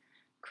and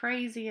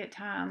crazy at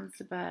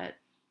times, but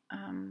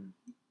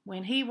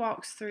when he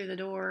walks through the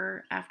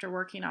door after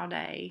working all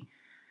day.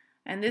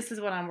 And this is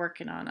what I'm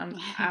working on.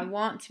 I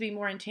want to be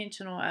more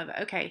intentional of,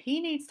 okay, he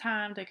needs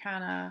time to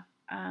kind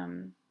of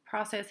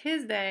process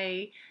his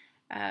day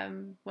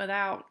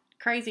without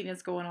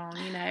craziness going on,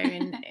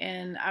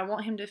 and I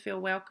want him to feel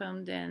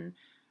welcomed and,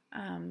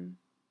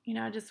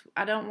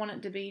 I don't want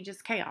it to be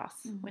just chaos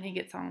when he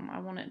gets home. I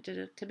want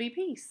it to be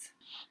peace.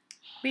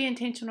 Be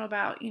intentional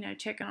about,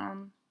 checking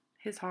on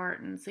his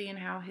heart and seeing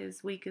how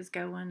his week is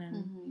going.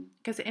 And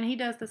and he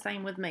does the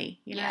same with me,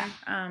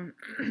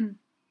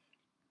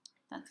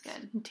 That's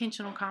good.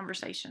 Intentional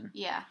conversation.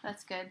 Yeah,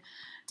 that's good.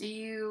 Do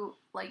you,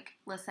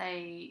 let's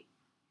say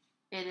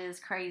it is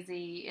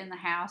crazy in the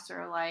house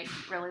or,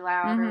 really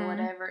loud or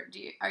whatever,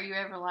 are you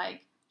ever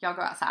y'all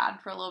go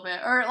outside for a little bit?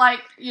 Or,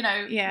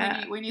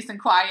 we need some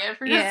quiet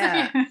for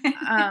just a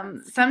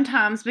few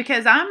sometimes,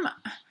 because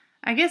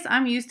I guess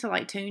I'm used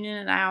to, tuning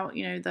it out,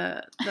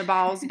 the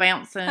balls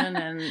bouncing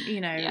and,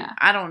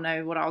 I don't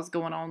know what all's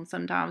going on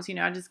sometimes.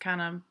 I just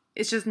kind of,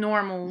 it's just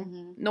normal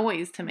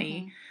noise to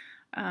me.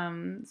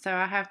 So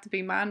I have to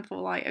be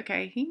mindful,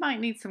 okay, he might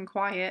need some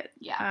quiet.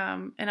 Yeah.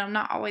 And I'm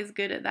not always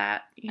good at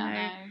that,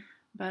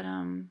 but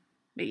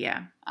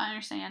yeah. I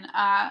understand.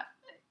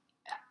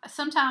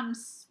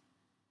 Sometimes,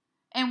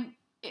 and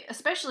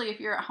especially if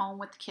you're at home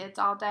with the kids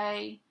all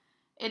day,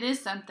 it is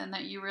something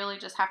that you really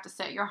just have to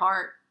set your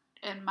heart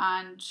and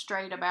mind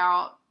straight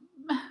about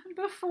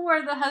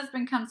before the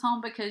husband comes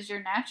home, because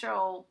your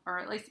natural, or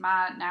at least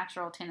my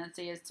natural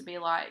tendency is to be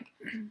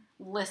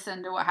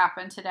listen to what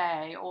happened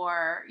today,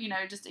 or,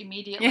 just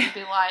immediately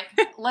be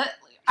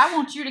I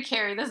want you to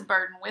carry this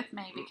burden with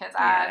me because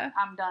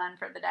I'm done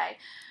for the day.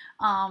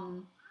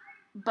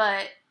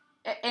 But,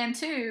 and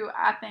two,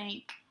 I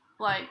think,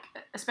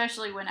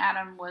 especially when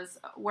Adam was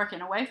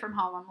working away from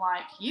home,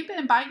 I'm you've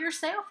been by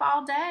yourself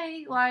all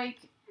day, I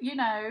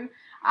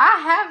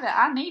have it.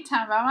 I need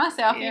time by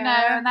myself, and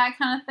that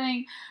kind of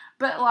thing.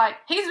 But,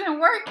 he's been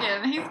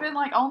working. He's been,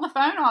 on the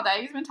phone all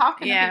day. He's been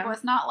talking to people.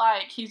 It's not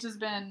he's just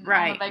been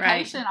on a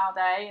vacation all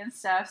day and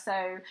stuff.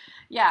 So,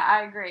 yeah,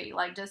 I agree.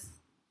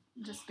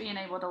 Just being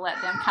able to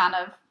let them kind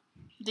of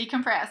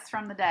decompress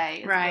from the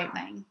day is a good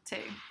thing,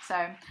 too.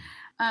 So,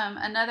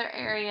 another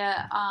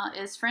area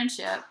is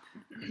friendship.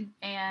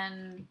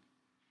 And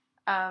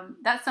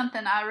that's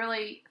something I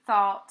really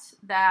thought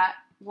that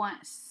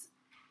once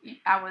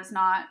I was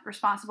not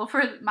responsible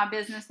for my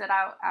business that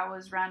I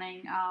was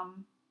running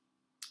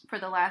for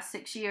the last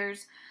 6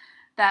 years,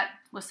 that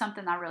was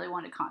something I really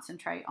wanted to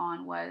concentrate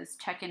on, was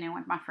checking in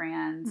with my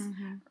friends,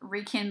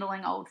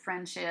 rekindling old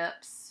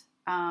friendships.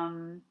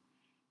 And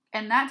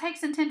that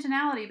takes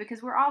intentionality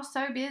because we're all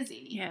so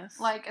busy. Yes.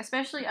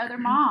 Especially other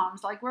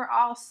moms. We're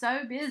all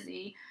so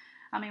busy.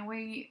 I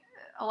mean,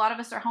 a lot of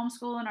us are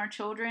homeschooling our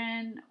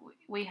children.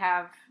 We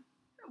have,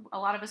 a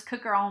lot of us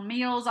cook our own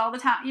meals all the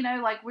time.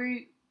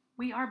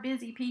 We are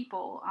busy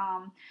people.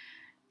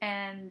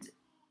 And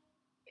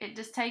it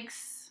just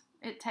takes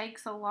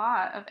a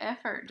lot of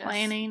effort.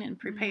 Planning and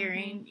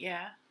preparing.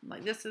 Yeah.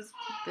 This is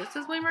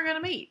when we're going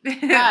to meet.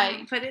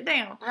 Right. Put it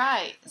down.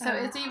 Right. So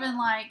it's even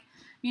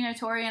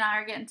Tori and I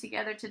are getting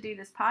together to do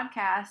this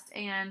podcast,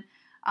 and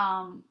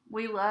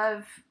we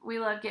love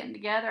getting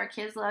together. Our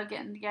kids love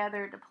getting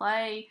together to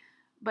play,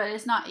 but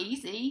it's not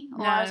easy a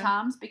lot of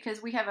times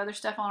because we have other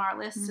stuff on our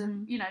list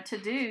to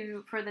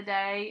do for the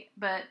day.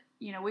 But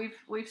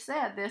we've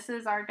said this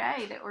is our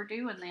day that we're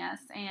doing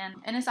this, and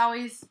it's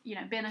always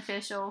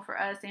beneficial for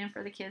us and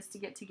for the kids to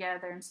get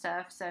together and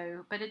stuff.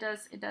 So, but it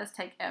does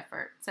take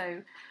effort.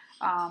 So,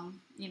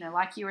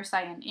 like you were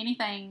saying,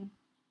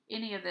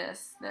 any of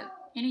this, that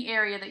any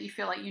area that you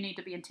feel like you need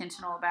to be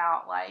intentional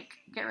about,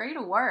 get ready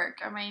to work.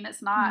 I mean,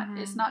 it's not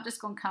just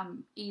going to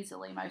come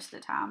easily most of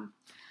the time.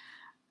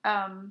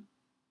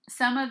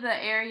 Some of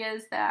the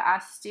areas that I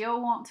still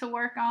want to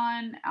work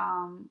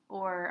on,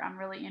 or I'm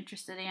really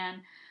interested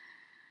in,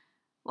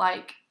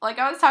 like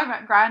I was talking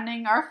about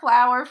grinding our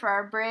flour for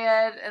our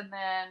bread, and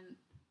then,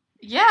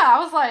 I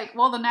was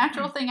well, the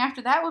natural thing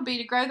after that would be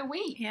to grow the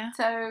wheat. Yeah.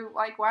 So,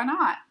 why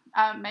not?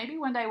 Maybe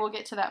one day we'll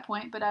get to that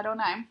point, but I don't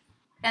know.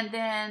 And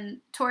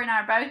then Tori and I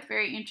are both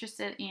very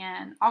interested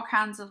in all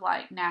kinds of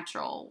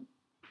natural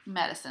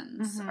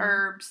medicines,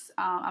 herbs.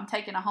 I'm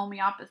taking a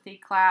homeopathy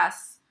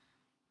class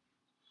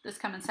this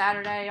coming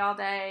Saturday all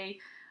day.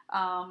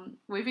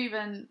 We've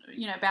even,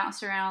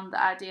 bounced around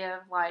the idea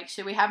of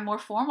should we have more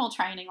formal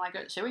training?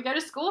 Should we go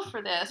to school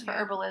for this, for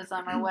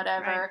herbalism or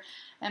whatever? Right.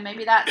 And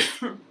maybe that's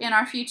in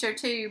our future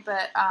too.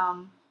 But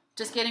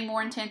just getting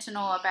more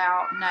intentional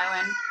about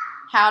knowing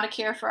how to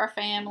care for our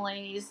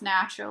families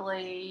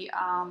naturally.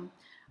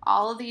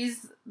 All of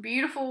these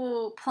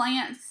beautiful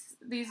plants,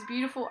 these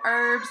beautiful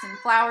herbs and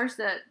flowers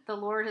that the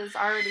Lord has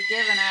already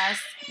given us.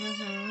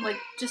 Mm-hmm. Like,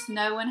 just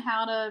knowing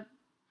how to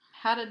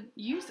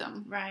use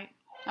them. Right.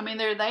 I mean,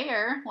 they're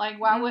there. Like,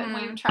 why wouldn't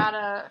we try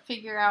to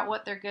figure out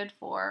what they're good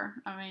for?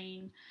 I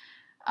mean,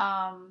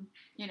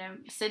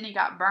 Sydney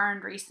got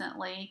burned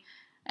recently,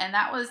 and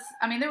that was,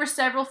 there were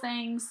several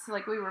things.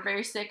 Like, we were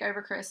very sick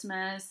over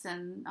Christmas,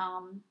 and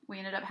we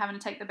ended up having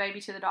to take the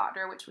baby to the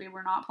doctor, which we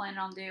were not planning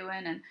on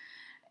doing,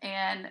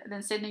 and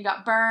then Sydney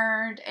got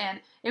burned,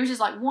 and it was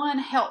just like one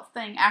health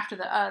thing after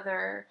the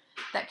other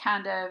that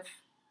kind of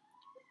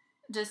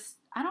just,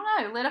 I don't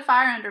know, lit a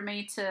fire under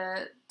me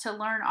to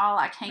learn all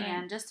I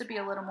can, just to be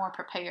a little more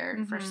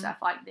prepared for stuff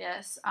like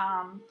this.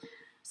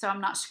 So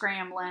I'm not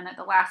scrambling at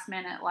the last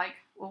minute, like,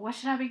 well, what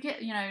should I be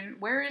getting?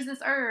 Where is this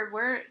herb?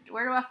 Where do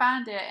I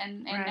find it?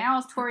 And now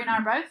as Tori and I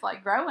are both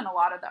like growing a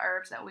lot of the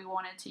herbs that we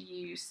wanted to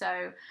use.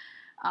 So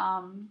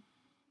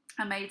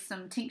I made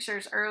some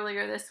tinctures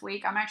earlier this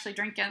week. I'm actually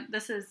drinking,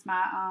 this is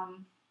my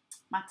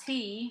my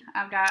tea.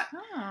 I've got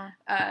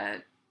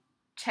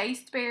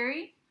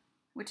chasteberry,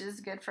 which is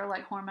good for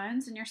like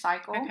hormones in your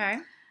cycle. Okay.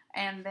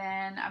 And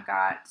then I've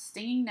got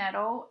stinging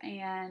nettle,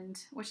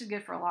 which is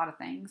good for a lot of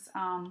things.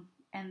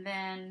 And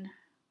then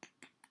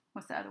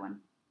what's the other one?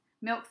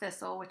 Milk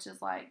thistle, which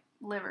is like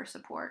liver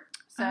support.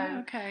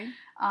 So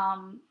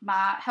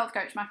my health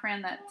coach, my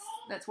friend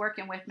that's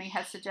working with me,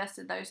 has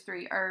suggested those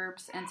 3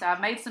 herbs, and so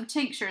I've made some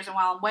tinctures. And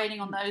while I'm waiting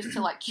on those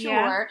to like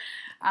cure,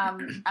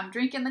 I'm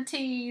drinking the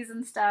teas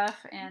and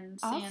stuff,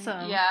 and seeing, so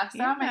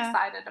I'm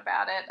excited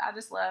about it. I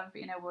just love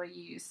being able to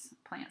use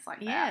plants like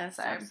that. Yes,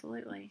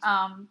 absolutely.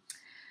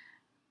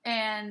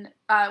 And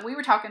you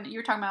were talking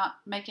about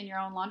making your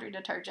own laundry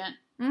detergent.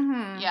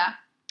 Mm-hmm. Yeah.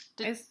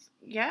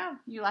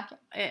 You like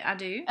it? I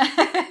do.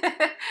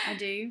 I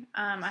do.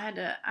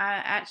 I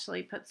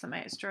actually put some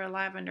extra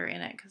lavender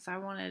in it because I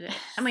wanted it.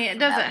 I mean, it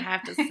doesn't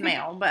have to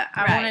smell, but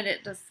I wanted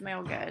it to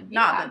smell good.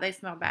 Not that they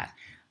smell bad,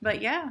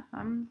 but yeah,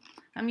 I'm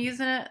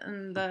using it,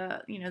 and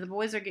the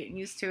boys are getting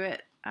used to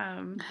it.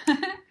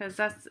 Because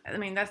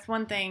that's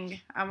one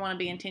thing I want to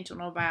be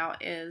intentional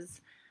about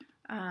is,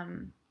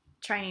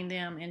 training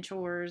them in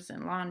chores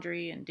and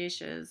laundry and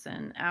dishes.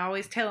 And I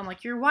always tell them,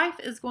 like, your wife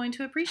is going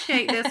to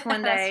appreciate this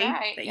one day.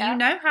 That you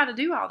know how to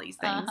do all these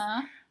things.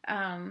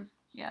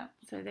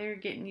 So they're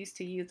getting used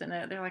to using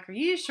it. They're like, are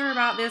you sure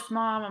about this,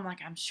 Mom? I'm like,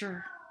 I'm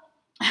sure.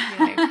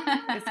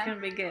 It's going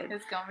to be good.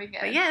 It's going to be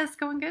good. But yeah, it's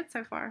going good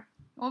so far.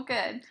 Well,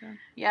 good. So.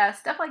 Yeah,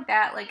 stuff like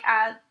that. Like,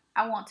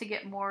 I want to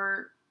get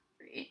more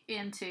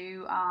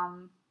into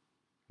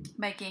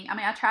making,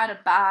 I try to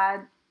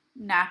buy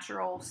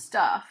natural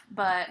stuff,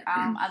 but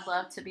I'd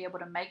love to be able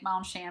to make my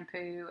own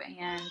shampoo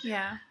and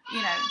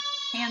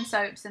hand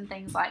soaps and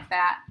things like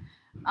that.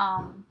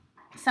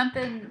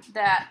 Something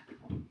that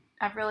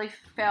I've really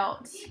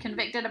felt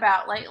convicted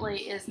about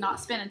lately is not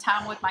spending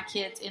time with my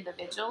kids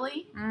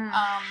individually.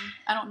 I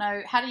don't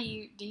know, how do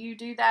you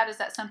do that? Is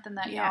that something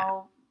that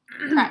y'all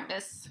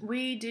practice?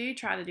 We do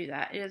try to do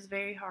that. It is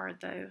very hard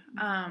though.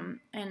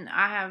 And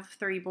I have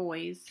 3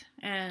 boys,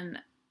 and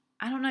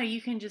I don't know,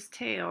 you can just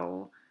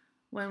tell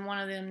when one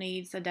of them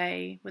needs a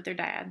day with their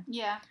dad.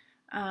 Yeah.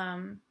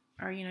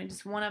 Or,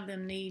 just one of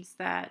them needs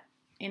that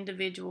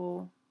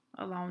individual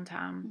alone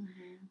time.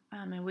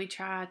 Mm-hmm. And we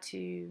try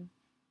to,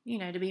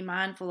 to be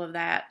mindful of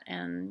that.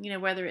 And,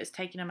 whether it's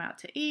taking them out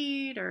to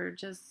eat or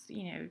just,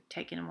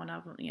 taking one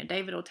of them,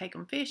 David will take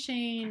them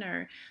fishing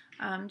or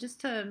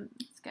just to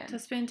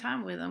spend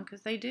time with them,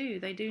 because they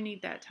do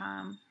need that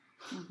time.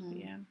 Mm-hmm.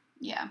 Yeah.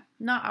 Yeah.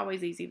 Not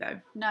always easy,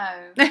 though. No.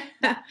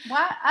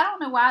 Why? I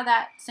don't know why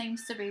that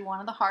seems to be one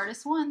of the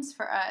hardest ones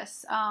for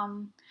us.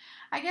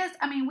 I guess,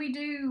 we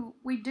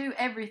do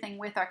everything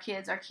with our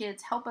kids. Our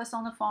kids help us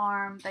on the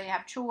farm. They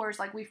have chores.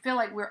 Like, we feel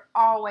like we're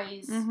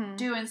always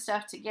doing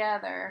stuff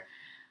together.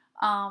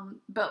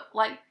 But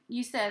like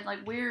you said,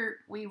 like,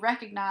 we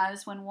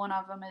recognize when one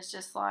of them is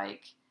just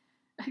like,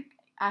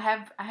 I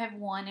have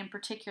one in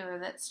particular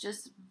that's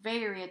just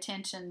very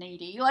attention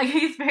needy. Like,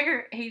 he's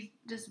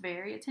just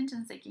very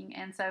attention seeking,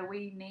 and so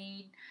I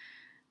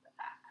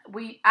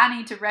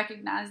need to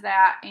recognize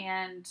that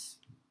and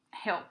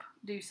help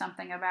do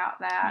something about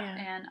that.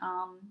 Yeah.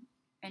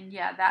 And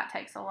that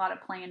takes a lot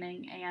of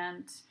planning,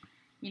 and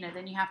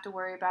then you have to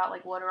worry about,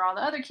 like, what are all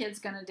the other kids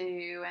going to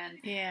do, and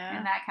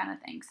that kind of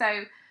thing.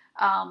 So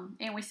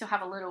and we still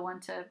have a little one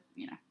to,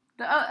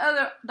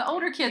 the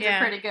older kids are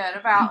pretty good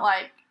about,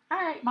 like, all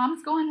right,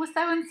 Mom's going with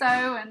so-and-so,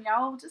 and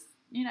y'all just,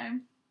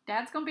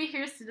 Dad's going to be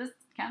here, so just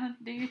kind of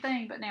do your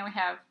thing. But now we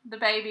have the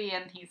baby,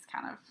 and he's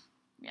kind of,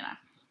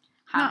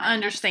 not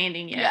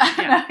understanding yet.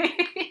 Yeah.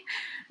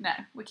 No,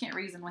 we can't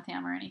reason with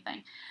him or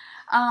anything.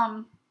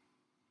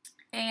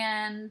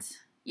 And,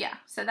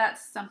 so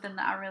that's something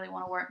that I really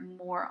want to work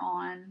more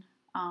on.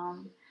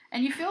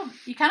 And you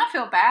kind of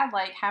feel bad,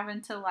 like,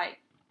 having to, like,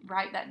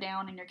 write that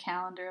down in your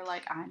calendar,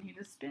 like, I need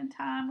to spend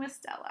time with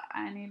Stella,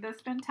 I need to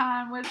spend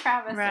time with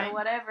Travis, or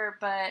whatever.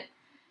 But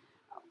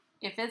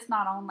if it's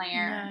not on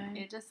there,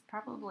 it just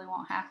probably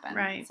won't happen.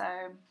 Right. So,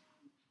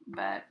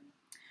 but,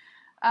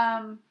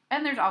 and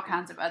there's all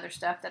kinds of other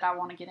stuff that I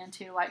want to get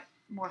into, like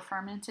more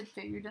fermented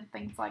food and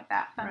things like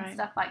that, fun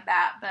stuff like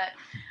that. But,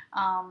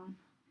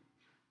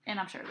 and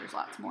I'm sure there's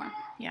lots more.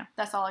 Yeah.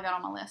 That's all I got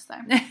on my list, though.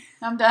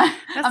 I'm done.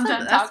 I'm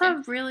done talking. That's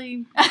a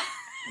really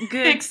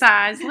good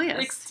size list.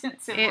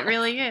 Extensive It list.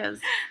 really is.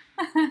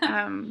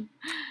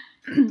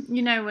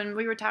 You know, when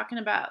we were talking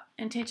about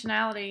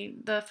intentionality,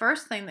 the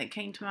first thing that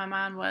came to my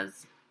mind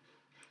was,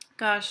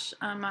 gosh,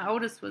 my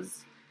oldest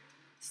was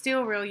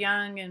still real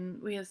young,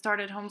 and we had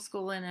started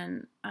homeschooling,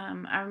 and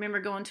I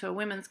remember going to a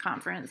women's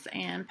conference,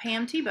 and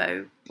Pam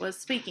Tebow was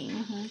speaking,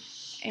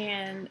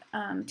 and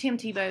Tim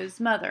Tebow's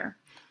mother,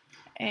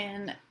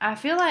 and I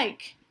feel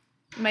like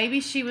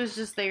maybe she was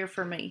just there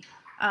for me,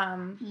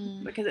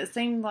 because it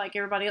seemed like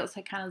everybody else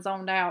had kind of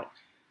zoned out,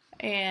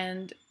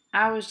 and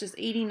I was just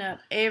eating up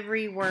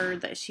every word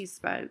that she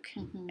spoke.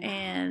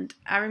 And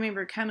I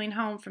remember coming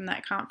home from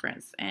that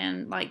conference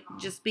and like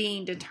just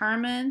being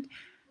determined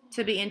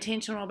to be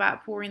intentional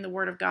about pouring the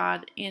Word of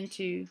God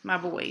into my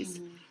boys.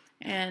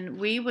 And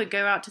we would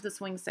go out to the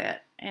swing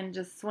set and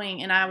just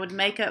swing, and I would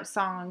make up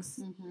songs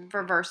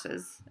for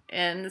verses.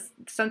 And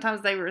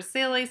sometimes they were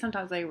silly,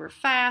 sometimes they were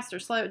fast or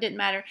slow, it didn't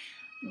matter.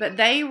 But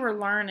they were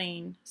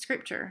learning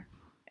Scripture.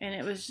 And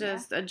it was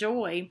just a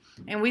joy.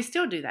 And we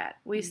still do that.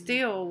 We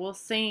still will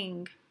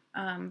sing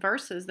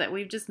verses that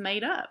we've just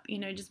made up. You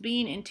know, just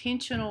being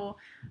intentional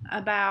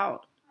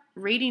about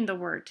reading the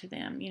Word to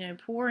them. You know,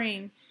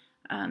 pouring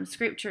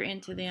Scripture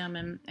into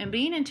them. And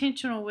being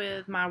intentional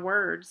with my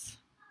words.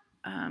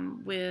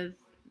 With,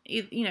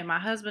 you know, my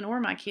husband or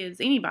my kids.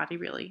 Anybody,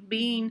 really.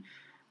 Being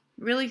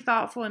really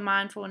thoughtful and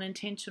mindful and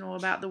intentional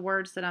about the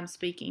words that I'm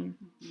speaking.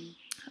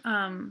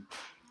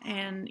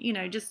 And, you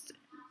know, just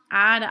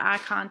eye-to-eye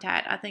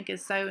contact, I think,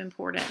 is so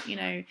important. You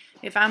know,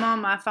 if I'm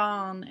on my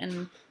phone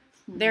and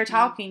they're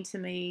talking to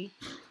me,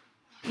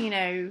 you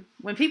know,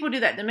 when people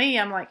do that to me,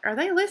 I'm like, are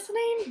they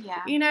listening?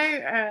 Yeah. You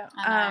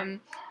know?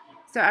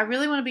 So I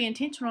really want to be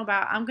intentional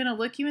about, I'm going to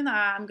look you in the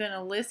eye, I'm going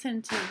to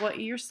listen to what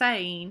you're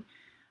saying,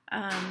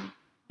 and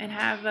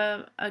have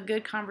a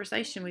good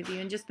conversation with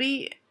you, and just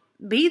be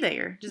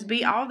there. Just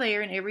be all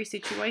there in every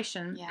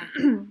situation. Yeah.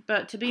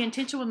 But to be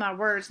intentional with my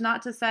words,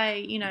 not to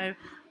say, you know,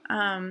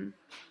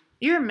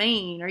 you're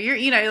mean, or you're,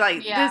 you know,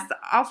 like just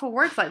awful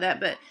words like that.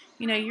 But,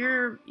 you know,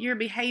 your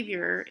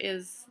behavior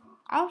is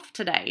off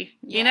today.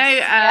 Yes. You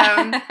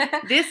know,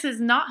 this is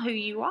not who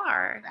you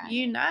are. Right.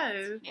 You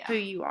know who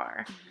you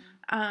are.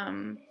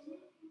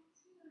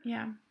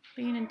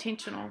 Being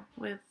intentional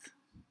with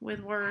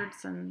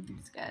words, and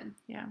it's good.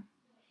 Yeah,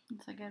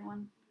 it's a good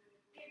one.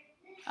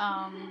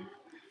 I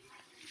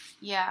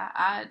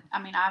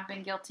mean, I've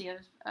been guilty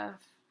of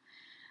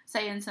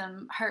saying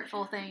some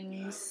hurtful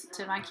things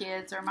to my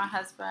kids or my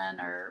husband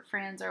or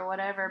friends or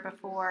whatever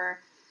before,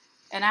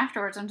 and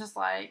afterwards I'm just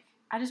like,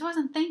 I just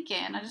wasn't thinking.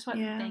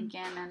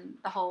 And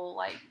the whole,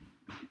 like,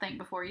 think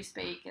before you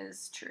speak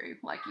is true.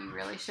 Like, you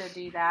really should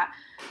do that.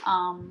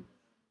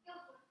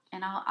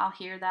 And I'll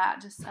hear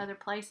that just other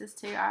places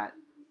too. I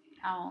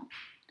won't.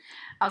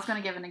 I was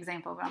going to give an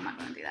example, but I'm not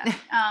going to do that.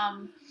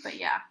 But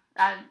yeah,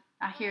 I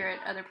hear it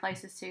other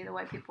places too, the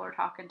way people are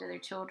talking to their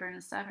children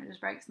and stuff. It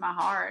just breaks my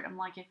heart. I'm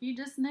like, if you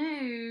just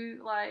knew,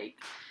 like,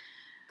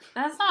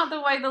 that's not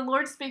the way the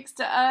Lord speaks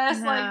to us.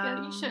 No.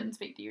 Like, you shouldn't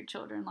speak to your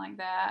children like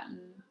that. And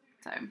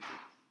so,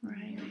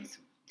 right.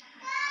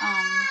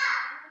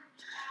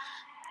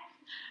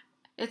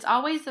 It's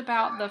always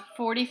about the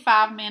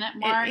 45-minute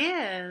mark. It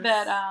is.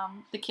 That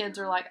the kids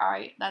are like, all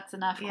right, that's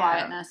enough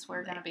quietness.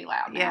 We're going to be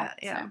loud now.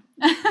 Yeah.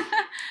 So.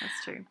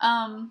 That's true.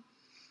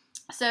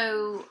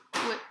 So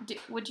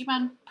would you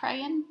mind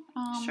praying?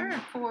 Sure.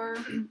 For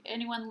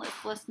anyone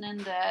listening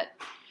that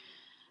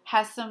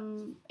has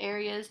some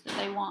areas that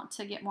they want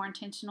to get more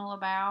intentional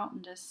about,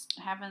 and just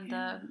having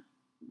the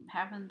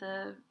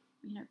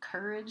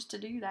courage to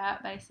do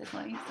that,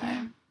 basically. So.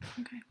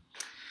 Okay.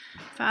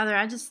 Father,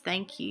 I just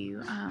thank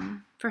you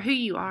for who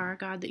you are,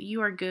 God, that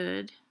you are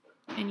good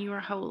and you are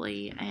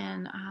holy,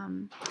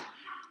 and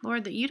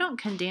Lord, that you don't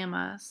condemn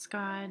us,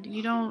 God.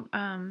 You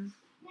don't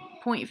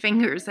point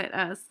fingers at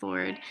us,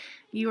 Lord.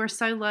 You are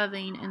so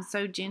loving and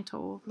so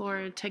gentle,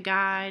 Lord, to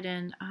guide,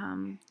 and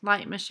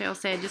like Michelle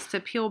said, just to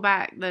peel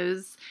back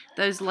those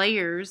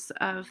layers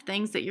of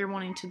things that you're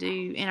wanting to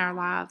do in our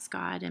lives,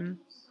 God. And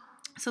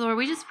so, Lord,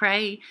 we just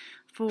pray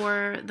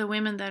for the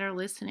women that are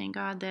listening,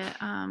 God, that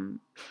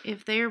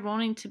if they're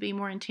wanting to be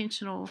more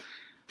intentional,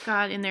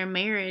 God, in their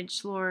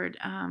marriage, Lord,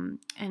 and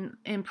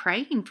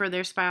praying for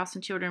their spouse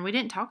and children. We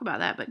didn't talk about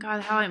that, but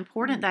God, how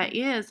important that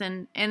is.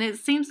 And it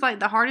seems like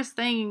the hardest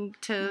thing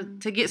to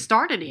get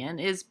started in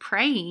is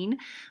praying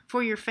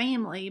for your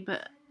family.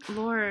 But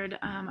Lord,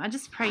 I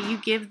just pray you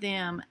give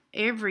them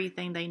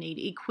everything they need.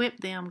 Equip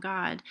them,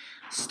 God.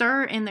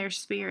 Stir in their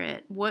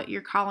spirit what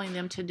you're calling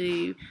them to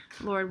do,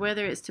 Lord,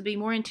 whether it's to be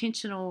more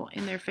intentional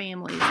in their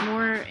families,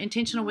 more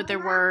intentional with their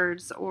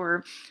words,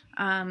 or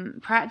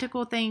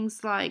practical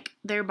things like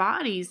their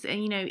bodies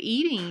and,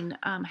 eating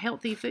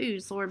healthy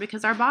foods, Lord,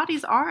 because our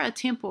bodies are a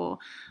temple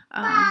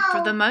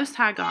for the Most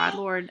High God,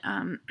 Lord.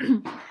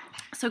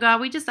 So,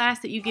 God, we just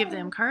ask that you give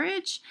them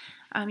courage.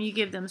 You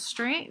give them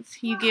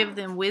strength, you give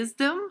them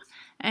wisdom,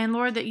 and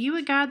Lord, that you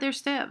would guide their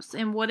steps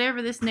in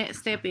whatever this next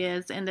step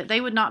is, and that they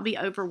would not be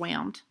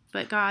overwhelmed,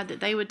 but God, that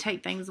they would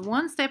take things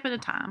one step at a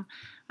time,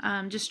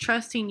 just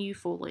trusting you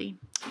fully.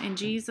 In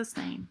Jesus'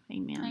 name,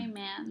 amen.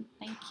 Amen.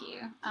 Thank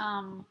you.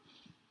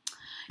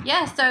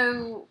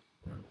 So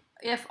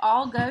if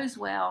all goes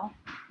well,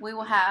 we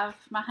will have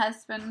my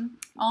husband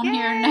on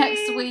here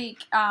next week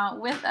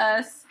with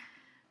us.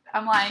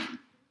 I'm like,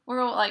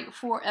 we're like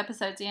 4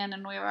 episodes in,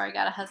 and we've already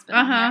got a husband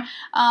on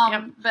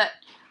here. But,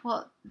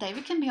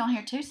 David can be on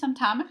here too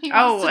sometime if he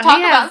wants to talk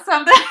about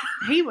something.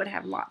 He would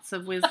have lots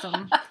of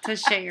wisdom to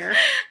share.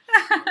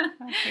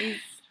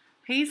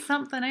 He's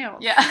something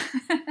else. Yeah.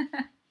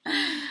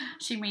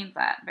 She means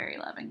that very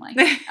lovingly.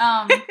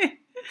 So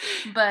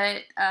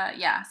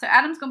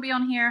Adam's going to be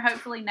on here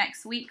hopefully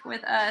next week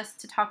with us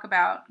to talk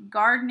about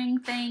gardening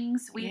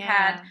things. We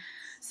had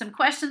some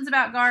questions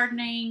about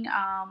gardening,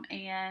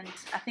 and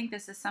I think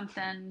this is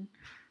something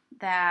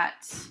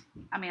that,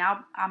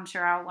 I'm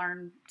sure I'll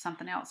learn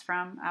something else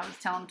from. I was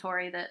telling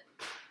Tori that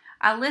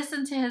I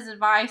listen to his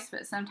advice,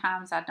 but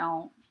sometimes I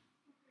don't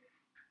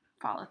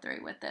follow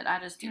through with it. I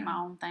just do my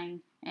own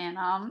thing, and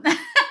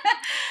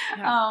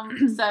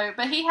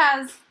but he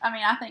has,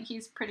 I think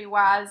he's pretty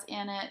wise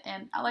in it,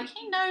 and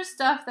he knows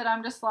stuff that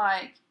I'm just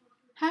like,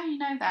 how do you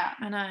know that?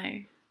 I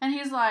know. And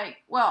he's like,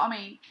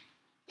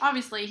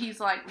 obviously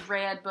he's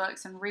read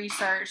books and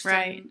researched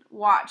and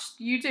watched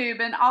YouTube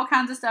and all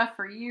kinds of stuff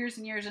for years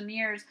and years and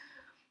years.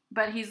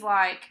 But he's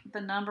like, the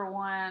number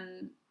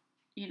one,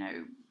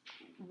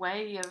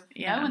 way of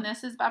knowing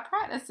this is by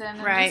practicing and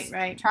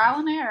just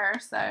trial and error.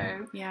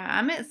 So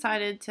I'm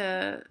excited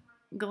to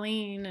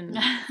glean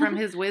from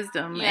his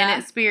wisdom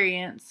and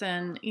experience,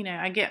 and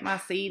I get my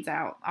seeds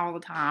out all the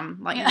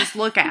time, just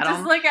look at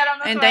them.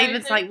 And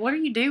David's like, what are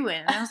you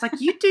doing? And I was like,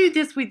 you do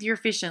this with your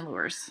fishing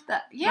lures.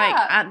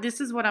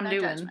 This is what I'm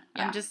doing.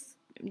 I'm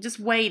just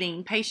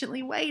waiting,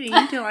 patiently waiting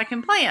until I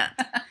can plant.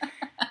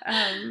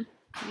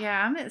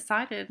 I'm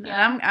excited.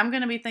 And I'm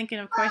going to be thinking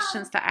of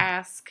questions to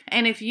ask,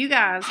 and if you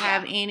guys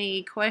have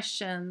any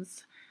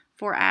questions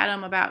for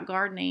Adam about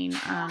gardening,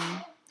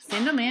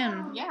 send them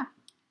in.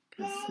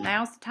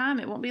 Now's the time.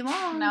 It won't be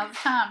long. Now's the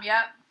time.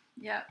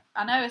 Yep.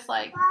 I know it's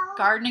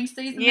gardening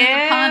season is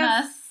upon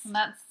us, and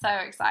that's so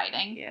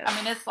exciting. Yes.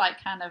 It's I'm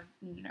kind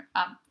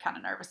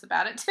of nervous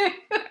about it too.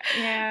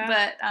 Yeah.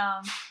 But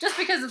just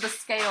because of the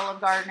scale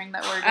of gardening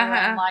that we're doing,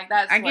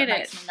 that's what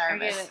makes me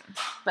nervous.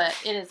 But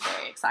it is a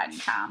very exciting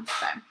time.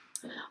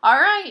 So, all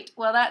right.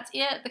 Well, that's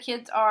it. The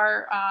kids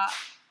are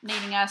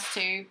needing us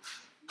to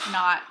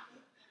not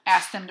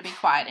ask them to be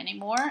quiet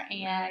anymore,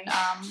 and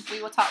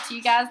we will talk to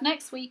you guys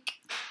next week.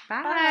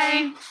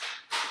 Bye.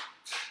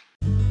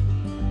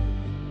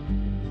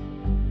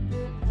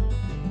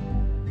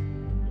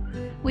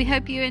 We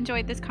hope you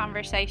enjoyed this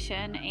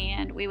conversation,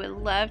 and we would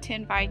love to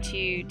invite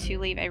you to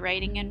leave a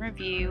rating and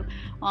review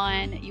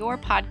on your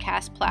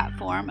podcast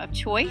platform of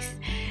choice,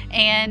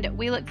 and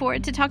we look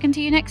forward to talking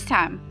to you next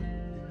time.